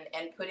stuff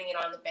and putting it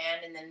on the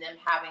band and then them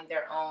having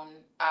their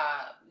own,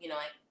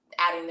 like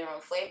adding their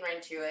own flavor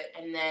into it.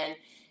 And then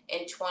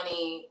in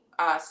 2018,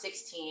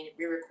 16,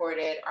 we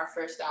recorded our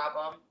first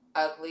album,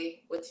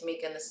 Ugly, with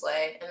Tamika and the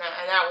Slay. And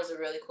that was a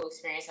really cool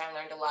experience. I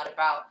learned a lot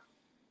about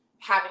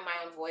having my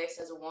own voice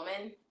as a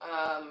woman.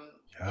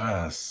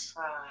 Yes.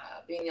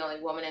 Being the only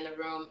woman in the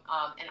room.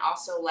 And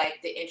also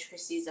like the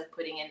intricacies of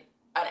putting in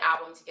an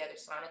album together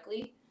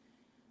sonically.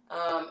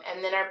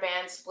 And then our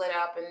band split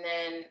up. And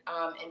then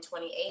in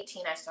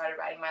 2018, I started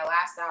writing my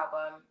last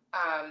album,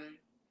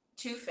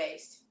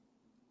 Two-Faced.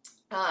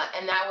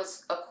 And that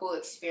was a cool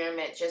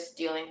experiment, just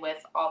dealing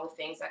with all the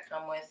things that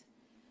come with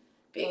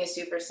being a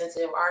super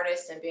sensitive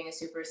artist and being a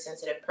super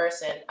sensitive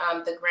person.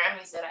 The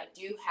Grammys that I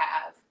do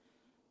have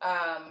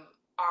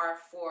are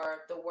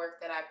for the work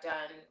that I've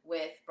done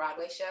with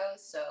Broadway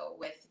shows. So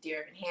with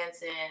Dear Evan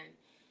Hansen,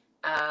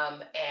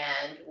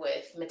 and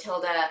with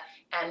Matilda,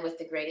 and with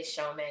The Greatest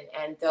Showman.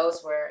 And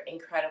those were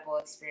incredible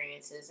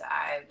experiences.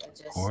 I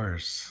just, of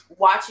course,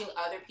 watching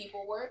other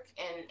people work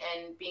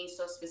and being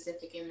so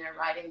specific in their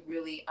writing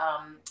really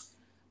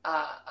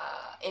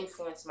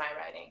influenced my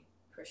writing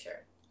for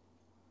sure.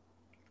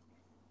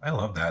 I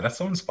love that. That's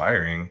so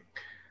inspiring.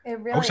 It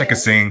really I wish I could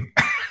sing.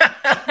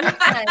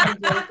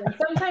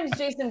 Sometimes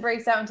Jason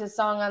breaks out into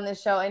song on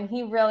this show, and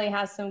he really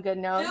has some good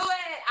notes. Do it.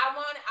 I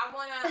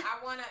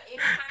wanna. Any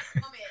kind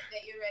of moment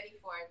that you're ready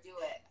for, do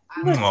it.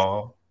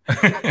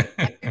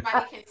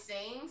 Everybody can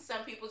sing.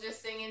 Some people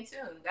just sing in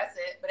tune. That's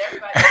it. But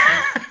everybody.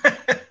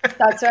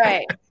 That's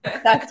right.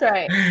 That's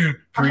right.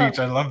 Preach.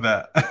 I love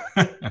that.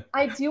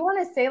 I do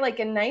want to say, like,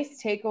 a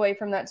nice takeaway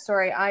from that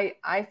story.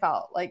 I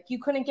felt like you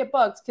couldn't get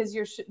booked because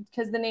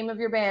the name of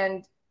your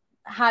band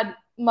had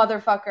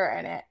motherfucker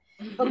in it.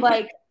 But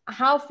like,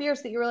 how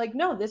fierce that you were like,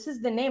 no, this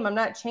is the name. I'm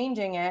not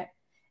changing it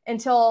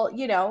until,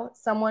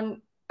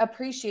 someone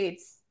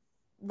appreciates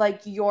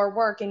like your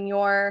work and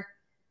your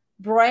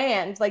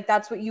brand. Like,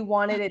 that's what you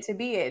wanted it to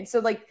be. And so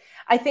like,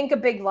 I think a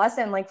big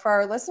lesson like for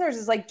our listeners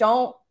is like,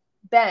 don't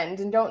bend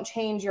and don't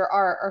change your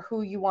art or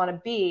who you want to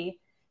be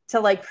to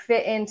like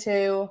fit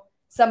into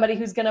somebody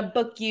who's going to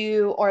book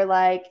you or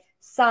like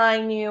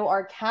sign you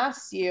or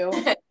cast you.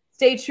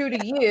 Stay true to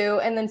you,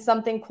 and then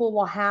something cool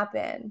will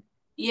happen.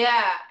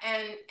 Yeah,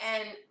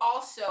 and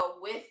also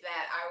with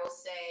that, I will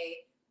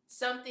say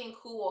something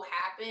cool will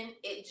happen.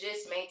 It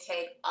just may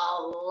take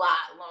a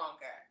lot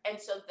longer,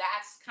 and so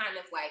that's kind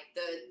of like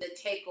the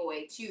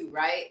takeaway too,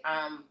 right?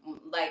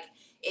 Like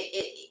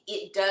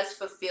it does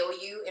fulfill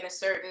you in a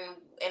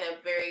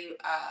very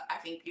I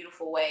think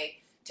beautiful way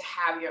to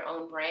have your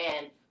own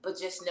brand, but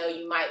just know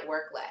you might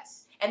work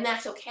less, and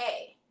that's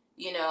okay,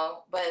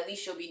 But at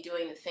least you'll be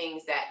doing the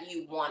things that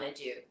you want to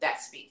do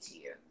that speak to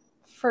you.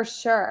 For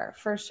sure.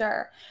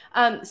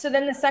 So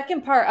then the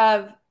second part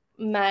of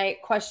my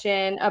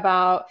question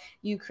about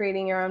you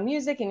creating your own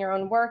music and your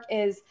own work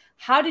is,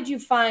 how did you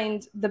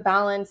find the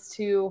balance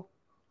to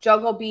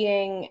juggle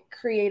being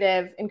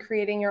creative and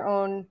creating your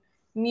own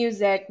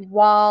music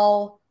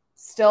while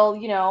still,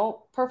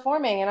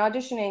 performing and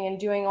auditioning and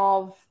doing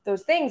all of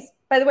those things?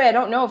 By the way, I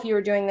don't know if you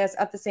were doing this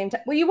at the same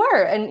time. Well, you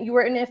were, and you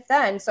were in If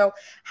Then. So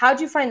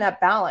how'd you find that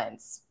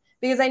balance?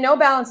 Because I know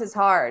balance is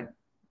hard.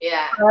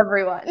 Yeah. For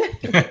everyone.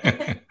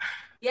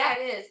 Yeah,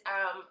 it is.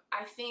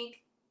 I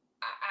think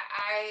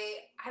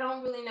I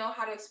don't really know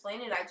how to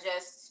explain it.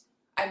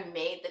 I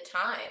made the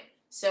time.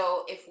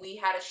 So if we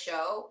had a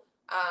show,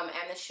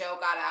 and the show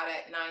got out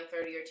at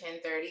 9:30 or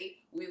 10:30,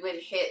 we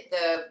would hit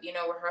the,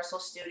 rehearsal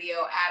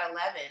studio at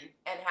 11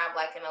 and have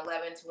like an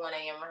 11 to 1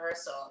 a.m.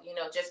 rehearsal,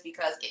 just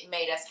because it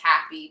made us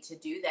happy to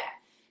do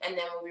that. And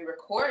then when we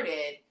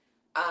recorded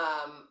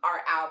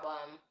our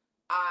album,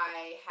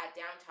 I had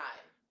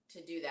downtime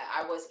to do that.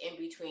 I was in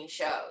between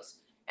shows.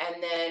 And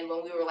then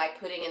when we were like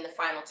putting in the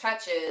final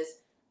touches,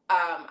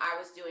 I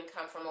was doing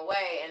Come From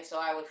Away. And so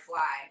I would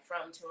fly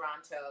from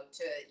Toronto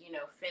to,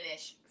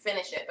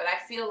 finish it. But I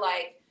feel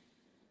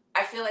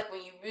like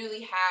when you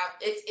really have,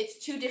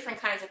 it's two different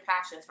kinds of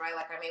passions, right?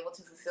 Like I'm able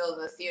to fulfill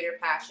the theater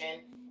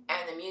passion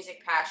and the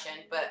music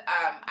passion, but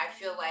I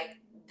feel like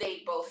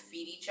they both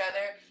feed each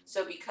other.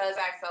 So because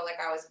I felt like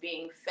I was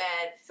being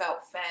felt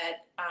fed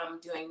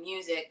doing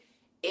music,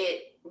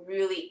 it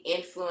really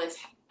influenced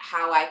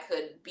how I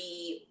could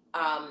be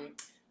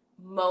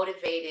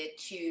motivated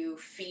to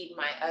feed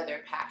my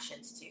other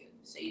passions too.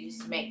 So you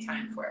just make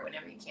time for it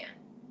whenever you can.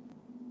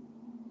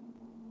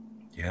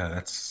 Yeah,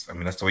 that's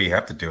the way you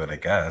have to do it, I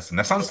guess. And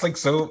that sounds like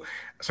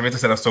Samantha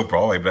said that's so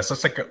Broadway, but that's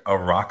just like a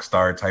rock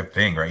star type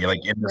thing, right? You're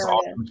like in this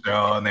awesome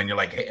show, and then you're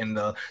like hitting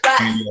the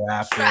studio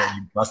after, and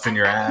you busting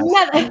your ass.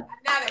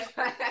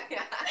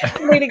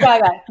 Lady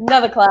Gaga,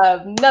 another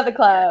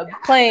club,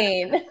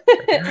 plane.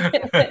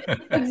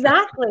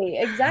 Exactly.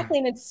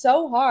 And it's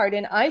so hard.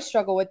 And I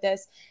struggle with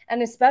this.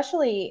 And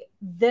especially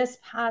this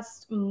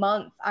past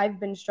month, I've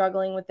been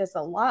struggling with this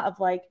a lot of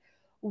like,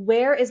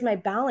 where is my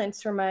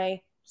balance for my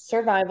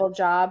survival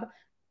job,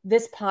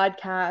 this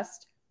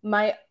podcast,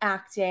 my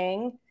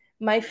acting,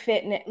 my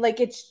fitness? Like,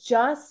 it's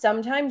just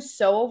sometimes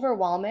so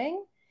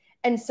overwhelming.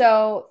 And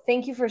so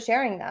thank you for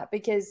sharing that,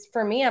 because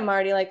for me, I'm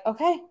already like,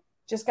 okay,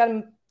 just got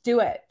to do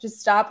it.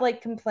 Just stop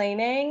like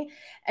complaining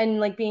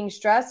and like being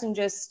stressed and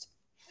just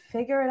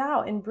figure it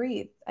out and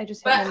breathe. I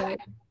just hit But my mic.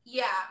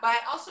 yeah, but I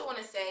also want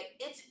to say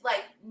it's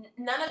like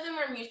none of them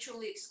are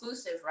mutually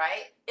exclusive,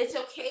 right? It's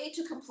okay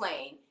to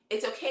complain.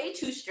 It's okay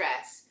to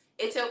stress.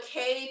 It's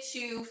okay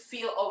to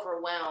feel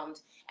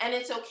overwhelmed. And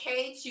it's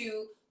okay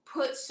to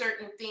put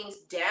certain things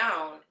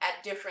down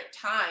at different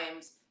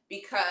times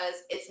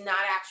because it's not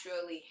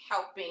actually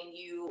helping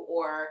you,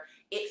 or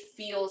it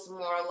feels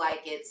more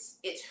like it's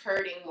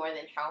hurting more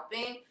than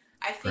helping.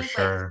 I For think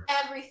sure.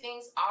 like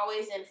everything's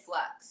always in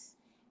flux.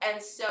 And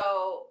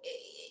so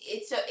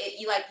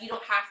you like, you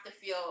don't have to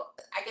feel,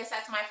 I guess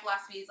that's my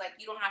philosophy, is like,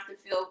 you don't have to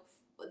feel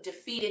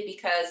defeated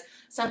because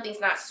something's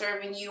not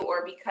serving you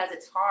or because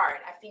it's hard.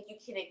 I think you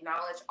can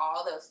acknowledge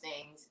all those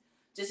things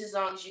just as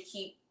long as you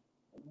keep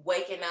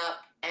waking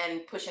up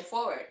and pushing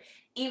forward.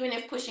 Even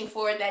if pushing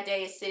forward that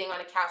day is sitting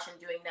on a couch and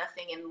doing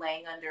nothing and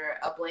laying under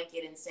a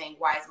blanket and saying,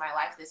 why is my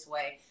life this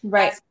way?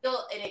 Right. That's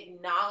still an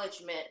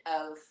acknowledgement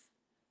of,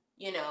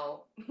 you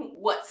know,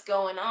 what's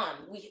going on.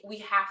 We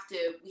have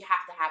to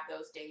have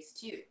those days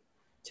too.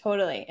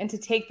 Totally. And to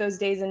take those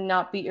days and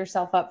not beat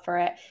yourself up for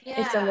it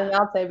Yeah. is something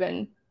else I've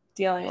been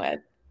dealing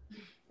with.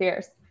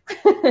 Fierce.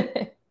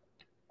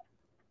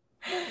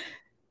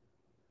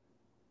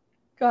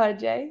 Go ahead,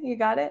 Jay. You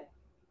got it?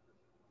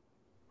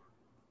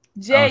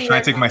 Jay, I was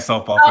trying to take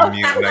myself off of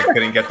mute and I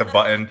couldn't get the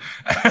button.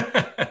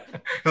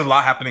 There's a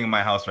lot happening in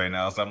my house right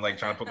now, so I'm like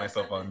trying to put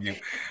myself on mute.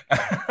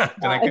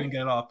 Then I couldn't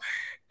get it off.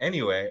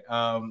 Anyway,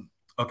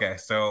 okay,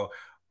 so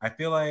I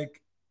feel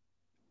like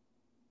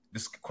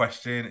this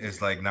question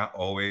is like not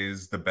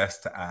always the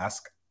best to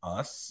ask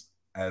us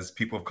as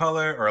people of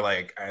color or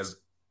like as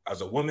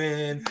a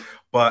woman,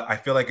 but I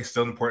feel like it's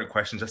still an important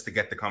question just to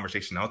get the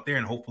conversation out there,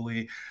 and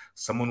hopefully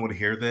someone would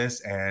hear this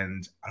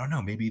and I don't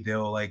know, maybe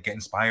they'll like get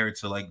inspired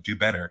to like do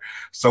better.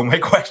 So my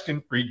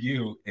question for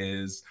you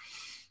is,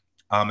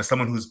 as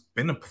someone who's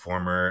been a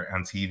performer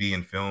on TV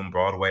and film,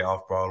 Broadway,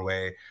 off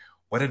Broadway,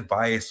 what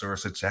advice or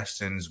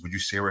suggestions would you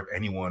share with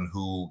anyone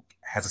who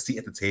has a seat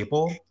at the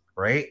table,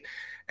 right,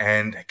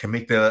 and can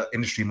make the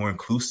industry more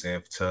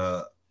inclusive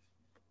to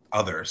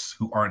others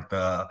who aren't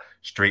the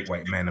straight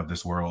white men of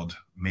this world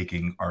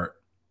making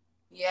art?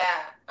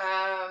 Yeah.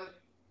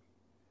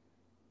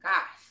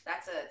 Gosh,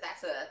 that's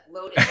a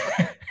loaded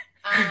question.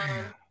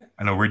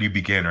 I know, where do you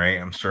begin, right?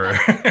 I'm sure.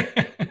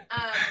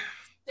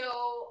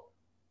 So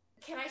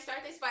can I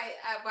start this by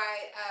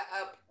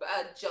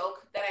a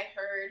joke that I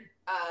heard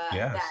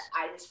Yes. that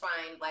I just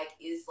find like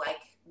is like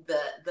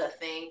the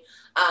thing.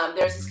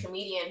 There's this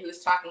comedian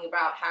who's talking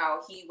about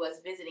how he was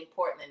visiting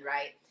Portland,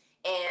 right?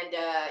 And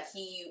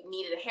he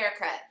needed a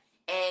haircut.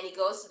 And he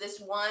goes to this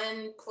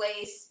one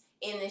place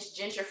in this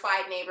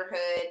gentrified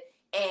neighborhood,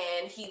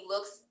 and he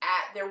looks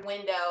at their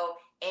window,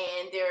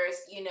 and there's,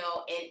 you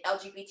know, an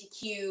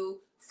LGBTQ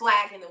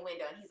flag in the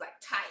window, and he's like,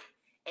 tight.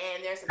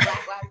 And there's a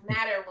Black Lives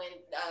Matter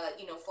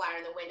flyer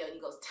in the window, and he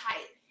goes,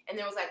 tight. And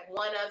there was like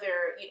one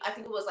other, I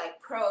think it was like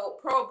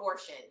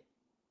pro-abortion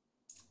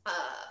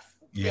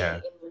thing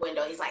in the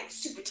window. He's like,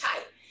 super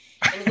tight.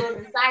 And he goes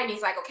inside and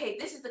he's like, okay,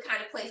 this is the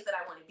kind of place that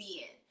I want to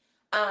be in.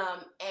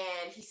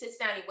 And he sits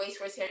down, he waits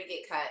for his hair to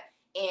get cut.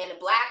 And a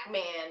black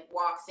man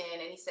walks in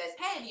and he says,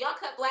 hey, do y'all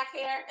cut black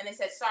hair? And they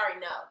said, sorry,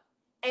 no.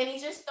 And he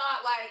just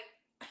thought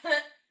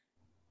like,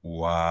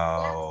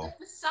 wow. That's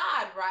the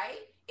facade,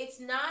 right? It's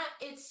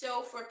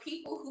so for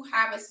people who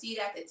have a seat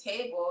at the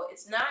table,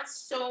 it's not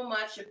so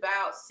much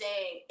about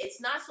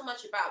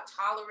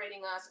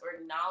tolerating us or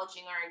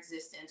acknowledging our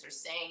existence or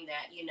saying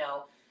that, you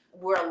know,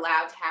 we're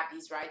allowed to have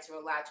these rights or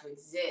allowed to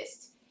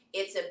exist.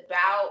 It's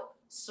about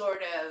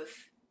sort of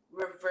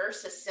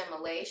reverse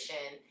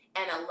assimilation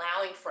and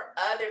allowing for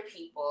other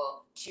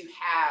people to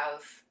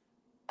have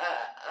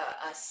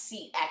a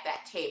seat at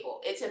that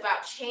table. It's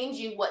about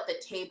changing what the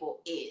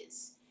table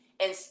is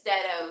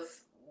instead of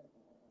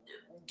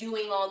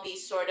doing all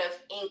these sort of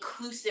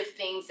inclusive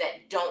things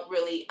that don't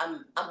really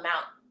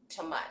amount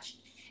to much.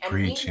 And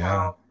Preach, we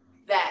know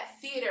that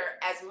theater,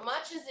 as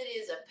much as it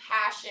is a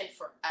passion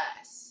for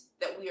us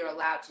that we are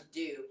allowed to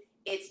do,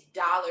 it's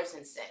dollars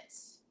and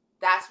cents.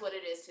 That's what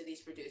it is to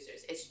these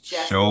producers. It's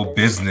just show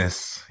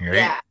business, right?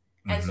 Yeah.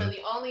 And so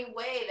the only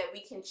way that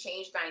we can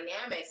change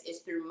dynamics is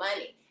through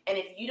money. And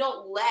if you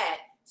don't let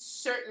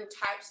certain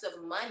types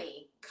of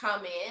money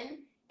come in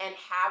and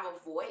have a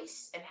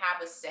voice and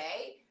have a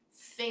say,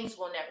 things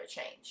will never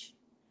change.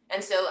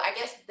 And so I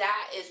guess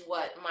that is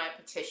what my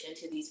petition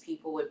to these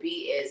people would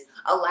be, is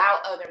allow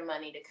other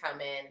money to come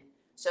in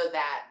so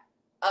that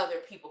other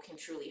people can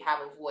truly have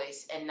a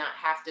voice and not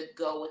have to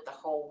go with the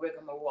whole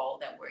rigmarole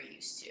that we're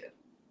used to.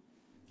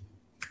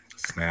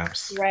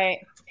 Snaps. Right.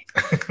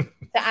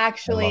 to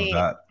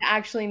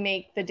actually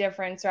make the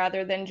difference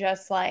rather than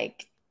just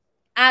like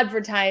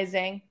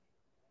advertising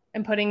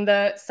and putting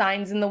the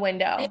signs in the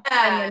window and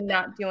then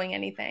not doing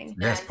anything.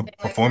 Yes,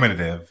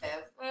 performative.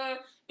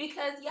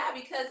 Because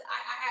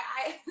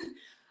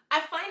I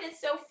find it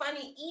so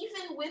funny,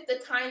 even with the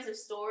kinds of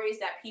stories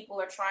that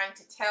people are trying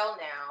to tell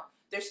now,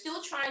 they're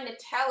still trying to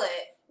tell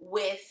it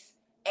with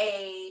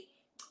a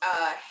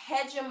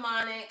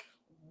hegemonic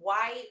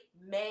white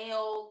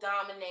male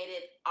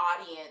dominated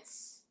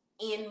audience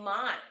in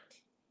mind.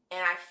 And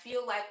I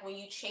feel like when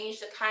you change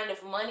the kind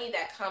of money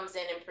that comes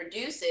in and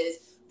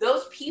produces,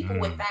 those people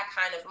with that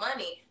kind of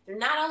money, they're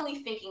not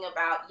only thinking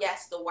about,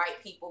 yes, the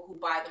white people who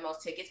buy the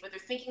most tickets, but they're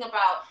thinking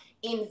about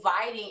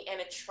inviting and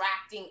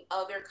attracting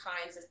other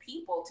kinds of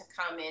people to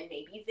come in,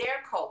 maybe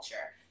their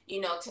culture,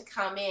 to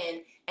come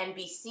in and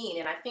be seen.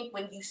 And I think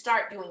when you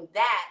start doing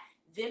that,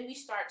 then we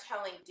start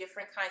telling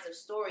different kinds of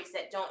stories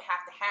that don't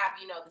have to have,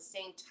 the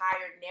same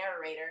tired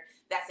narrator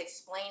that's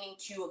explaining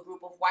to a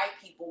group of white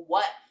people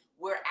what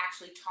we're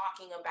actually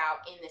talking about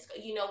in this.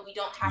 We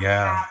don't have to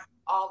have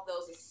all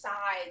those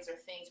asides or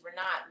things. We're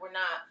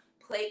not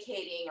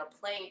placating or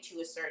playing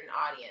to a certain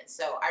audience.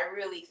 So I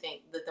really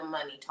think that the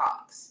money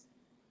talks.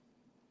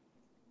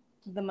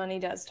 The money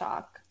does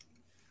talk.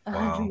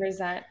 100%.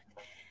 Wow.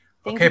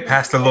 Okay,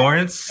 Pastor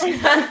Lawrence,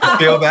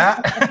 feel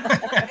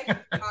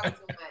that?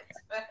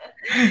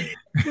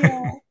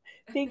 Yeah.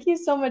 Thank you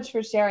so much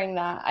for sharing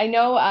that. I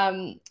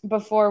know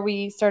before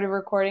we started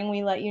recording,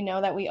 we let you know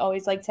that we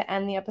always like to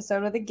end the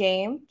episode with a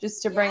game,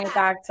 just to bring it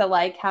back to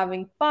like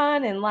having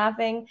fun and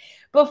laughing.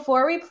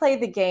 Before we play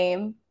the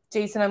game,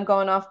 Jason, I'm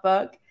going off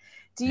book.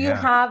 Do you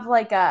have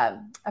like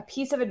a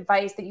piece of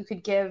advice that you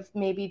could give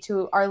maybe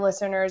to our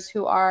listeners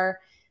who are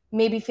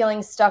maybe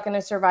feeling stuck in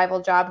a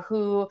survival job,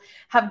 who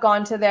have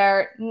gone to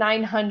their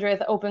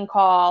 900th open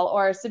call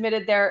or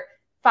submitted their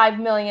 5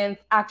 millionth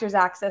Actors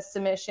Access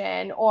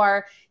submission,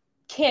 or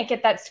can't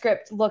get that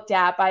script looked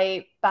at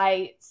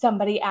by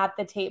somebody at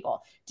the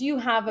table? Do you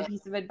have a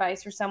piece of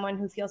advice for someone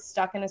who feels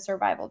stuck in a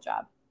survival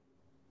job?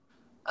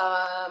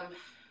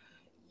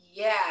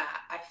 Yeah,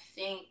 I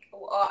think.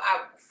 Well,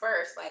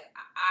 first, like,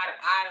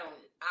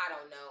 I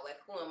don't know. Like,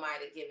 who am I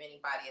to give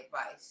anybody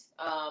advice?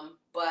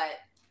 But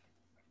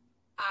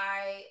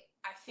I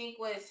think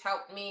what has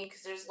helped me,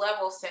 because there's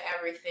levels to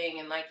everything,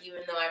 and like,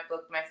 even though I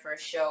booked my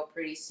first show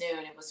pretty soon,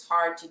 it was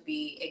hard to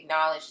be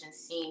acknowledged and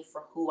seen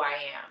for who I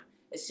am.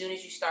 As soon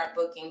as you start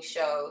booking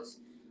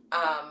shows,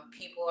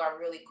 people are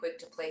really quick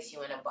to place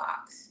you in a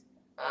box,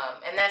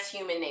 and that's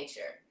human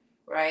nature,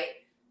 right?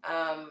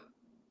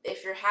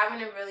 If you're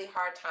having a really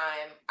hard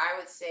time, I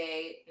would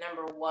say,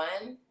 number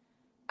one,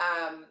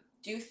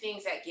 do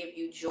things that give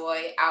you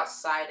joy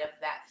outside of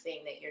that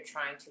thing that you're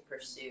trying to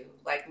pursue.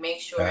 Like, make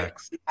sure that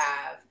you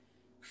have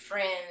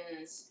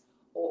friends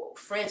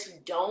who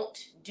don't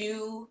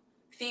do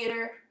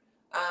theater,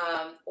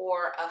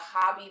 or a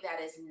hobby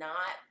that is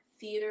not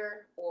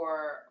theater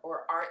or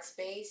arts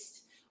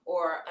based,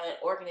 or an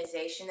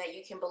organization that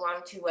you can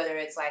belong to, whether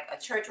it's like a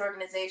church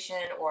organization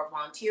or a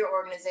volunteer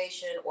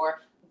organization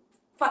or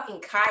fucking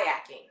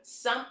kayaking,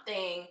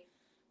 something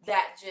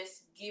that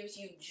just gives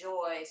you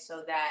joy,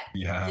 so that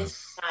this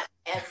is not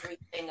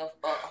everything of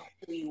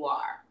who you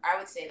are. I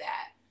would say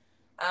that.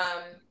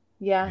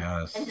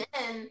 And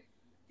then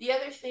the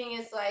other thing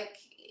is, like,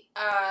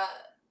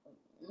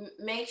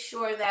 make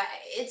sure that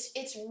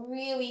it's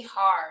really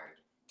hard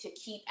to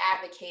keep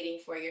advocating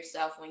for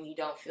yourself when you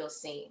don't feel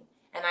seen.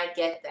 And I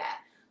get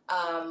that.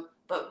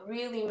 But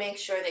really make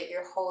sure that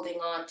you're holding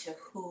on to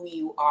who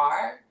you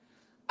are,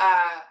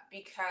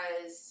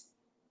 because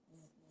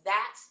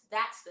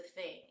that's the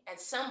thing. And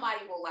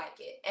somebody will like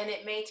it. And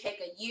it may take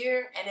a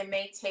year, and it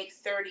may take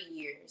 30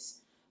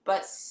 years.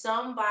 But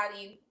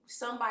somebody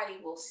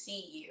will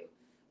see you.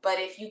 But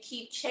if you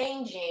keep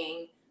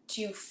changing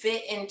to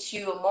fit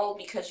into a mold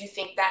because you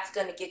think that's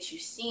going to get you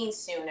seen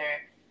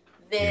sooner,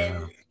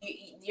 then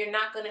you're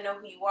not going to know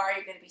who you are.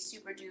 You're going to be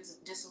super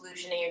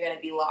disillusioned, and you're going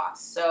to be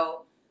lost.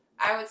 So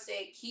I would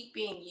say keep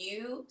being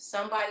you.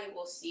 Somebody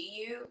will see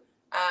you.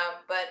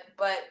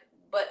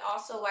 But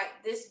also, like,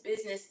 this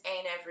business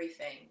ain't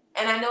everything.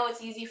 And I know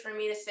it's easy for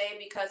me to say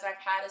because I've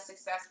had a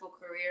successful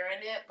career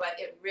in it, but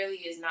it really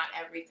is not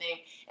everything.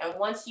 And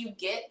once you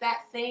get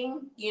that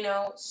thing,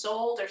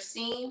 sold or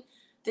seen,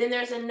 then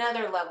there's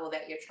another level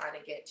that you're trying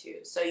to get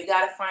to. So you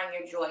got to find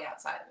your joy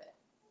outside of it.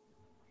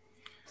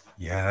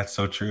 Yeah, that's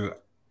so true.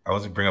 I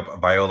was to bring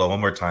up Viola one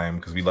more time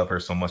because we love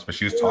her so much, but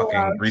she was talking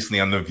recently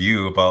on The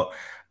View about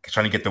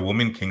trying to get The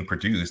Woman King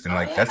produced. And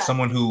that's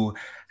someone who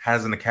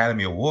has an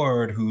Academy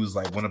Award, who's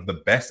like one of the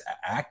best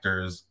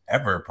actors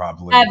ever,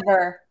 probably.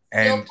 Ever.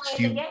 And still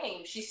playing the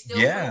game. She's still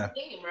playing the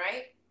game,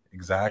 right?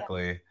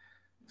 Exactly. Yeah.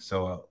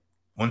 So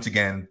once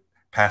again,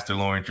 Pastor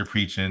Lawrence, you're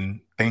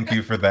preaching. Thank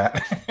you for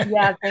that.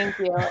 Yeah, thank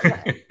you.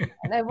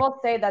 And I will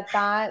say that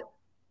thought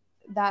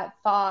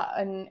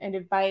and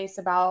advice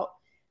about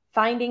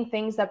finding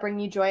things that bring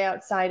you joy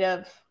outside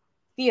of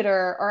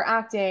theater or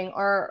acting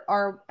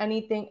or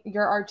anything,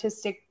 your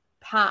artistic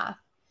path,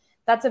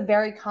 that's a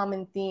very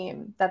common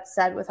theme that's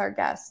said with our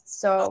guests.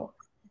 So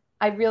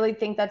I really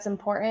think that's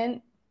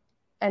important.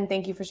 And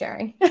thank you for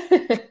sharing.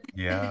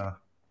 Yeah.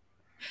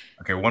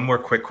 Okay, one more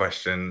quick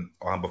question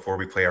before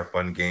we play our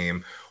fun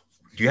game.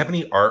 Do you have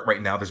any art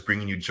right now that's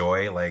bringing you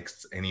joy, like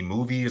any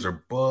movies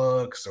or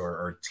books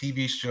or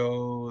TV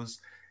shows?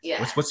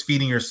 Yeah. What's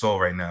feeding your soul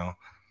right now?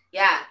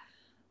 Yeah.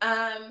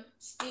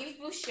 Steve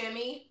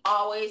Buscemi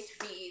always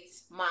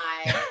feeds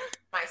my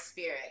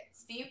spirit.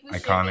 Steve Buscemi.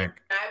 Iconic.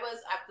 I was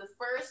at the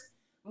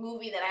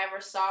movie that I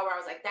ever saw where I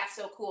was like, that's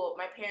so cool.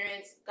 My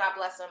parents, God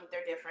bless them,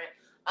 they're different.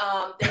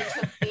 They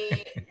took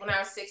me when I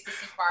was 6 to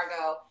see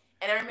Fargo,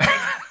 and I remember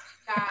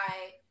this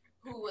guy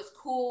who was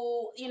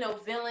cool, you know,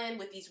 villain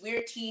with these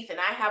weird teeth, and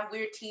I have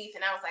weird teeth,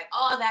 and I was like,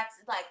 oh, that's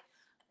like,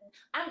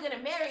 I'm gonna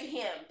marry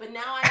him. But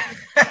now I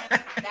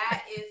understand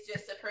that is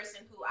just a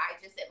person who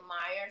I just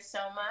admire so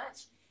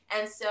much.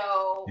 And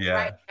so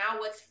right now,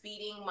 what's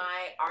feeding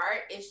my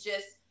art is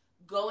just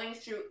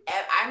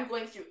I'm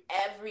going through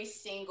every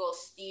single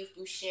Steve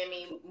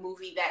Buscemi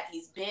movie that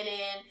he's been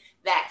in,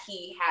 that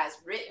he has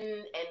written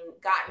and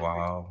gotten.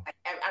 Wow.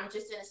 I'm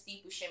just in a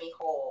Steve Buscemi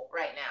hole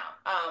right now.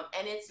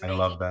 And it's I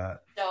love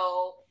that.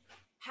 So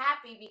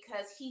happy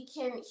because he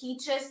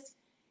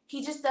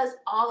just does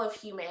all of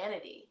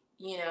humanity,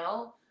 you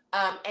know?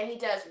 And he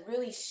does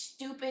really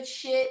stupid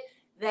shit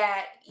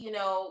that, you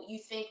know, you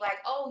think like,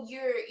 oh,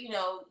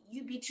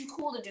 you'd be too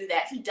cool to do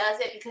that. He does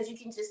it because you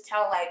can just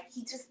tell, like,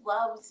 he just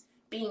loves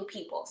being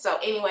people. So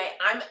anyway,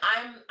 I'm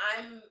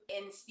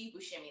in Steve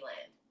Buscemi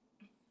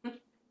land.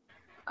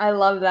 I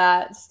love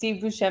that.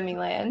 Steve Buscemi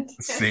land.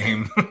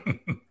 Same.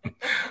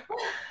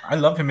 I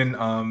love him in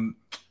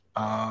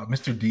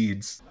Mr.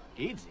 Deeds.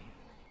 Deeds?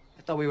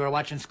 I thought we were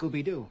watching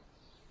Scooby-Doo.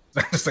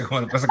 That's like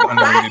an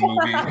underrated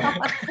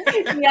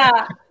movie.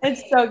 Yeah,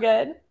 it's so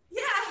good.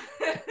 Yeah.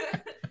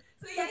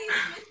 So yeah, he's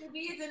Mr.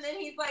 Deeds, and then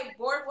he's like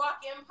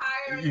Boardwalk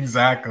Empire.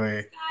 Exactly.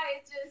 This guy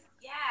is just,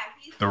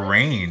 he's the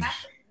range.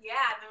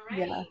 The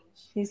range. Yeah,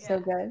 he's so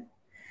good.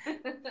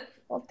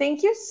 Well,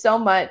 thank you so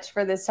much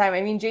for this time.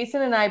 I mean,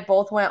 Jason and I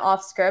both went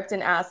off script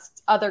and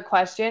asked other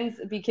questions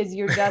because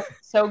you're just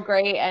so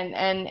great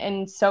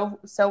and so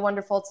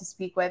wonderful to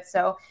speak with.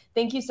 So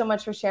thank you so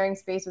much for sharing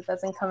space with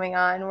us and coming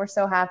on. We're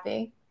so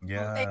happy.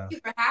 Yeah. Well, thank you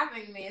for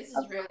having me. This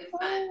is really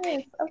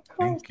fun. Of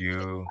course. Thank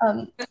you.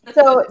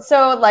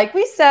 So like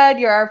we said,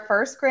 you're our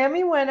first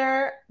Grammy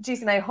winner.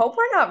 Jason, I hope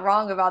we're not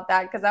wrong about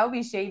that because that would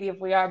be shady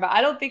if we are, but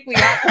I don't think we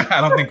are. I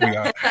don't think we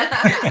are.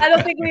 I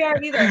don't think we are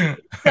either.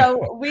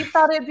 So we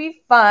thought it'd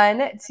be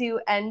fun to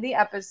end the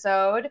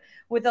episode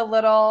with a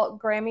little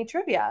Grammy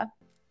trivia.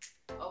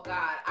 Oh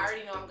God, I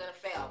already know I'm gonna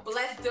fail, but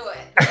let's do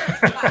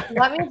it.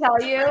 Let me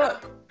tell you,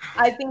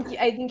 I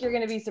think you're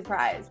gonna be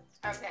surprised.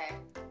 Okay.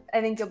 I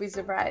think you'll be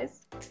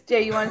surprised.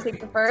 Jay, you want to take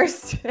the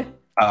first?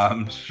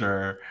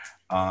 Sure.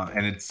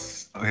 And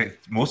it's okay.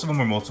 Most of them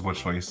are multiple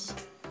choice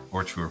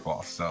or true or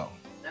false. So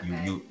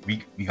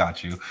we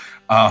got you.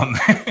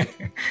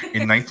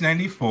 In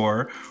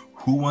 1994,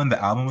 who won the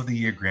Album of the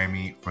Year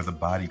Grammy for the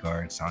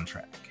Bodyguard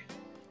soundtrack?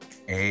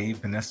 A.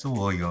 Vanessa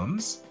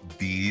Williams,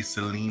 B.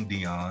 Celine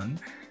Dion,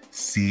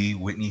 C.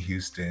 Whitney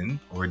Houston,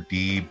 or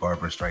D.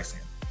 Barbara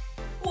Streisand?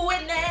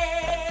 Whitney.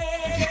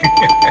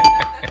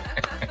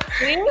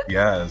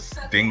 Yes.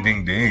 Ding,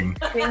 ding, ding.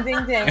 Ding,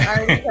 ding, ding.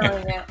 Already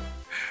killing it.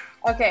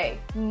 Okay,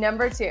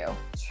 number 2.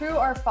 True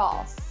or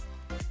false?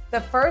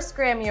 The first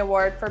Grammy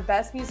Award for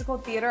Best Musical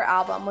Theater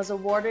Album was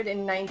awarded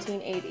in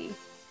 1980.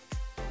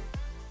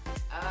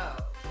 Oh.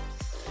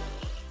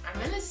 I'm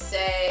going to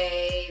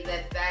say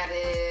that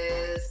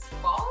is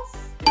false.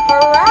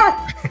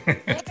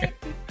 Correct.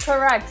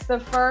 Correct. The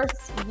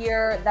first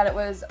year that it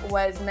was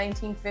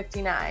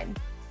 1959.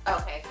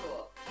 Okay,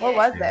 cool. What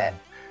was it?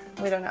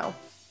 We don't know.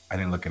 I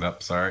didn't look it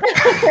up. Sorry.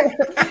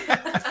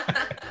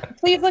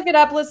 Please look it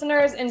up,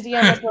 listeners, and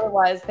DM us what it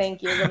was.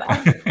 Thank you.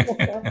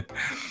 Goodbye.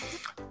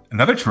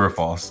 Another true or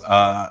false.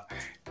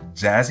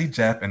 Jazzy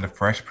Jeff and the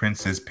Fresh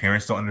Prince's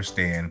Parents Don't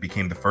Understand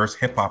became the first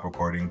hip hop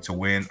recording to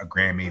win a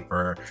Grammy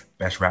for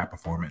Best Rap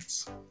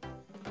Performance.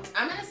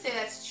 I'm going to say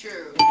that's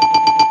true.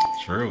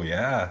 True,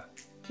 yeah.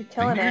 You're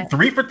killing it.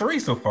 3 for 3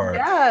 so far.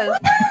 Yes.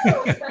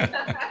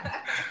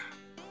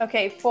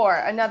 Okay, 4.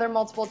 Another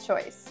multiple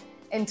choice.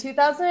 In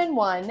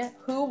 2001,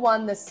 who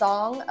won the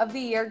Song of the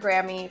Year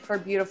Grammy for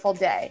Beautiful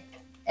Day?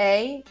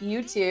 A.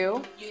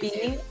 U2.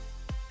 B.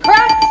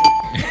 Correct!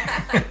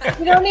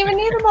 You don't even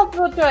need a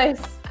multiple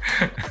choice.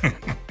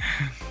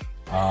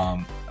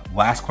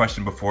 Last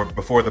question before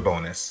the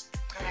bonus.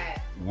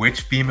 Okay.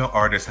 Which female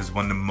artist has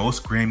won the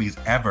most Grammys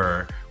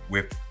ever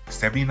with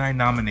 79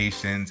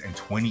 nominations and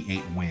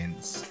 28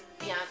 wins?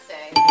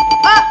 Beyonce.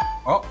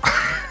 Oh.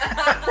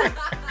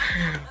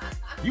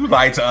 You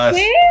lied to us.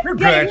 See? You're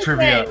good at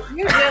trivia.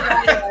 You did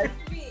lie to us.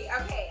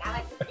 Okay, I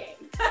like this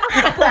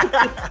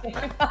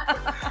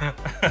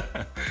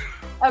game.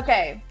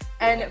 Okay,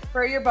 and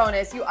for your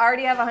bonus, you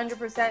already have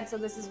 100%, so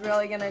this is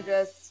really going to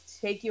just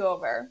take you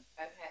over.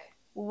 Okay.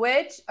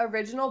 Which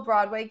original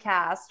Broadway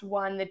cast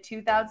won the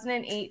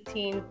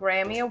 2018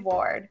 Grammy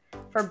Award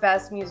for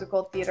Best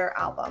Musical Theater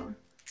Album?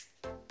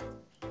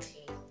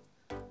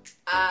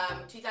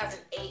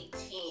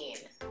 2018.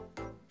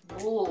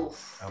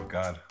 Oof. Oh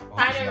God.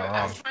 I'm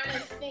trying to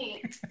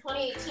think.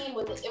 2018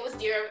 was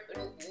Dear.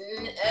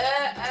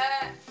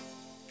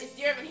 It's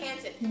Dear Evan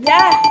Hansen.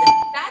 Yes.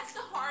 That's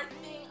the hard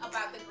thing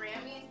about the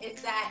Grammys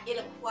is that it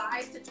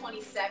applies to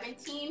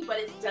 2017, but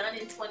it's done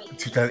in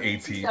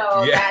 2018.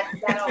 So yeah.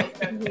 that always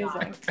does me wrong.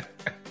 Amazing.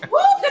 Woo!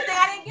 Good thing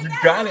I didn't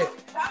get that. You got it.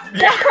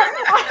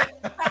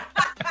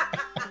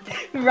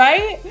 Very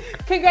Right?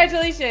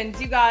 Congratulations.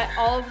 You got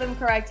all of them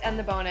correct and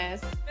the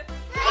bonus.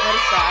 What a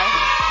star.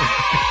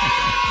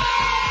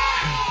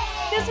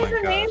 This was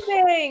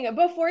amazing.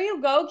 Before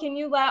you go, can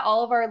you let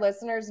all of our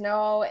listeners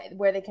know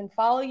where they can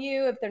follow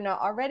you if they're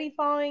not already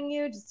following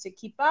you, just to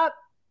keep up?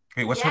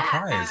 Wait, what's her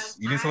prize?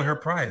 You didn't tell her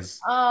prize.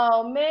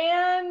 Oh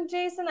man,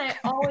 Jason, I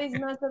always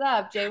mess it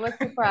up. Jay, what's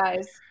your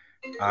prize?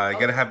 You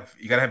gotta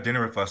have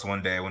dinner with us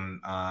one day when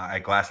at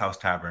Glass House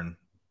Tavern.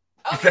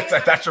 Okay.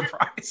 That's your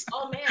prize.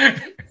 Oh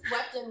man, you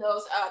swept in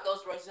those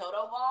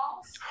risotto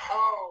balls.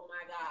 Oh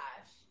my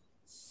gosh.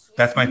 Sweet.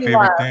 That's my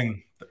favorite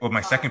thing. Well,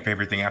 my second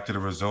favorite thing after the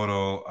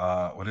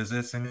risotto. What is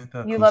it,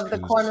 Samantha? You love the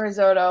corn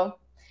risotto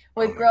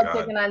with grilled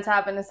chicken on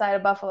top and a side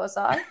of buffalo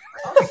sauce.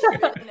 Oh, she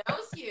really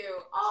knows you.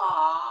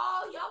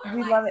 Oh, y'all are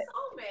We like love it.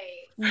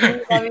 soulmates. We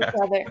love each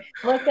other.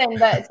 Listen,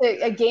 but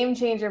a game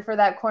changer for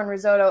that corn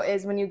risotto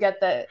is when you get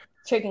the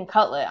chicken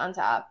cutlet on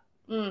top.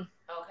 Okay,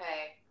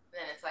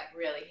 then it's like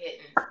really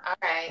hitting. All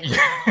right,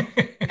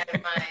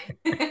 never mind.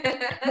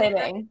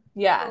 Hitting,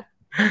 yeah.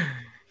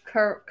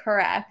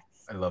 Correct.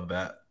 I love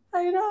that.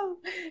 I know.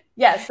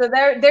 Yeah, so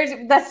there's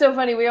that's so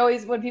funny. We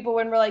always, when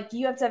we're like,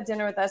 you have to have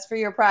dinner with us for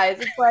your prize.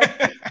 It's like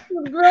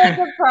really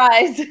good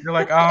prize. You're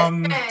like,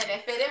 Listen,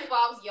 if it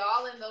involves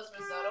y'all in those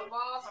risotto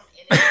balls, I'm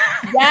in it.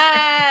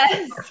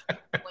 Yes.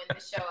 When to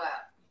show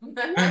up.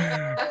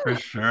 For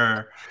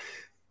sure.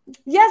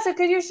 Yeah, so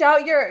could you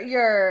shout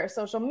your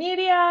social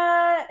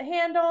media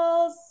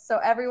handles so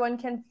everyone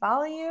can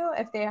follow you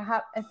if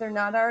they're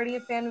not already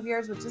a fan of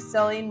yours, which is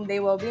silly, and they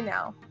will be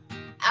now.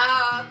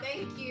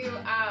 Thank you.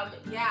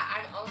 Yeah,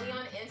 I'm only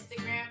on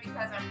Instagram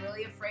because I'm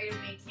really afraid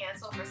of being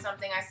canceled for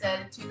something I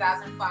said in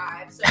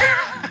 2005. So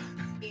I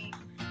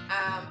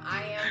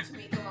am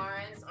Tamika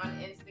Lawrence on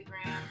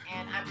Instagram,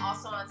 and I'm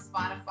also on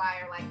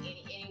Spotify or like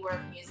anywhere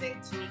of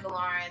music. Tamika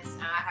Lawrence.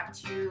 I have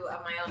 2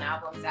 of my own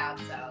albums out,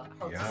 so I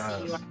hope to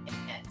see you on the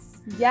hits.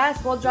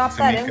 Yes, we'll drop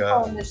that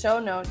info in the show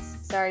notes.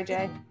 Sorry,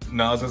 Jay.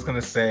 No, I was just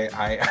gonna say,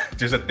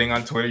 there's a thing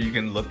on Twitter you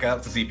can look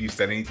up to see if you've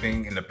said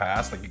anything in the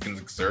past. Like you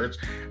can search,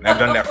 and I've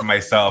done that for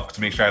myself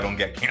to make sure I don't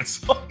get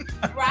canceled.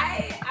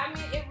 Right? I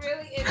mean, it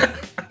really is.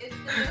 It's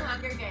the new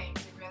Hunger Games.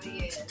 It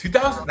really is.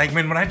 2000, like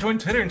when I joined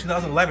Twitter in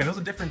 2011, it was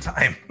a different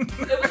time. It was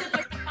a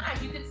different time.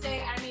 You could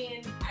say. I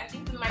mean, I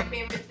think my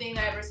favorite thing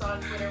I ever saw on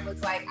Twitter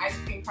was like ice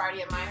cream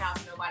party at my house.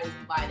 Nobody's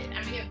invited.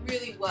 I mean, it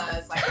really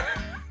was like a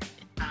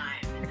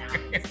time. And now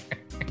it's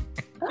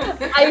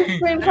ice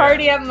cream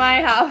party at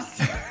my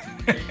house.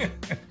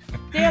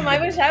 Damn, I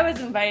wish I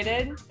was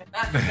invited.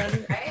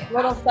 Right?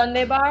 Little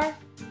Sunday bar.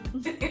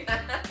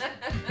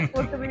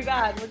 What could be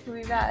bad?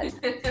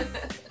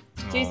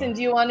 Jason,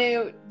 do you want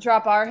to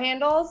drop our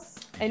handles?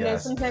 I know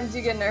sometimes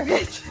you get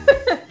nervous.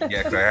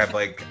 Yeah,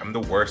 because I'm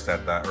the worst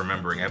at that,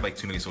 remembering. I have like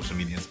too many social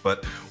medias,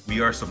 but we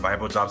are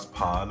Survival Jobs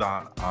Pod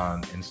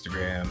on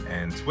Instagram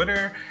and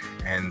Twitter,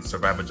 and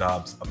Survival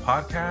Jobs a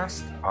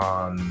podcast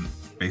on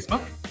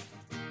Facebook.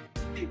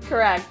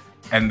 Correct.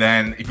 And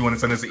then if you want to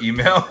send us an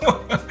email,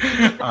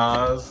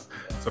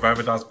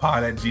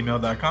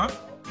 survivorjobspod@gmail.com.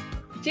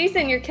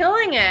 Jason, you're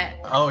killing it.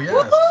 Oh, yes.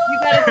 You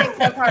got to take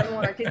that part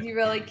more because you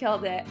really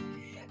killed it.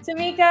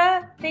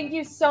 Tamika, thank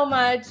you so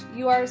much.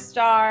 You are a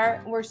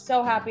star. We're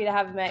so happy to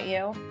have met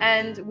you.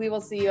 And we will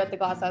see you at the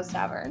Glass House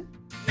Tavern.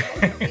 So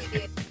happy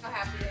to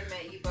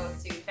meet you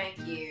both too.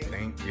 Thank you.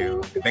 Thank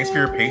you. Thanks for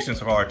your patience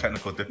with all our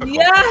technical difficulties.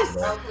 Yes.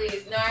 Oh,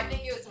 please. No, I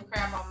think it was some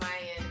crap on my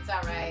end. It's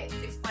all right.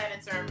 6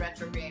 planets are in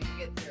retrograde.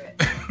 We'll get through it.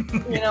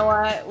 You know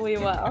what? We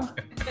will.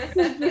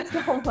 Thank you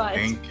so much.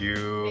 Thank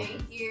you.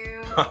 Thank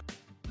you.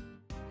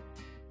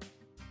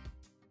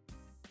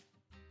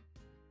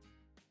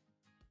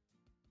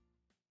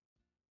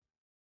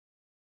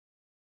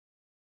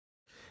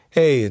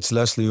 Hey, it's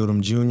Leslie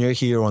Odom Jr.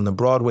 here on the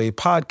Broadway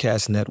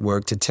Podcast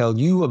Network to tell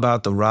you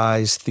about the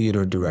Rise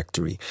Theater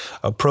Directory,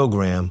 a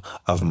program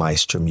of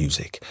Maestro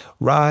Music.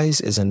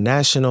 Rise is a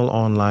national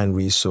online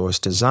resource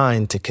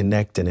designed to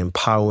connect and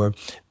empower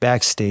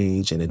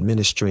backstage and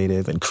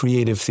administrative and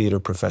creative theater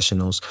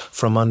professionals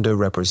from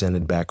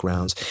underrepresented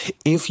backgrounds.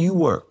 If you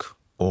work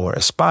or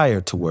aspire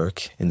to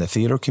work in the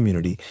theater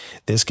community,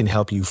 this can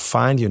help you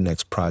find your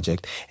next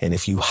project. And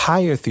if you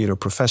hire theater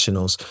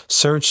professionals,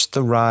 search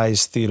the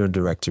Rise Theater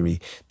Directory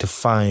to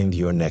find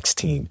your next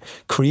team.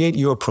 Create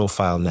your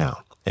profile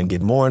now and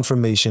get more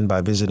information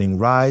by visiting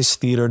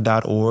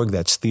risetheater.org.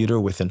 That's theater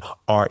with an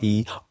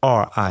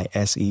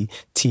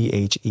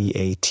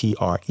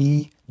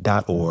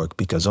RERISETHEATRE.org,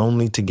 because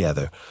only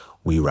together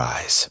we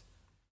rise.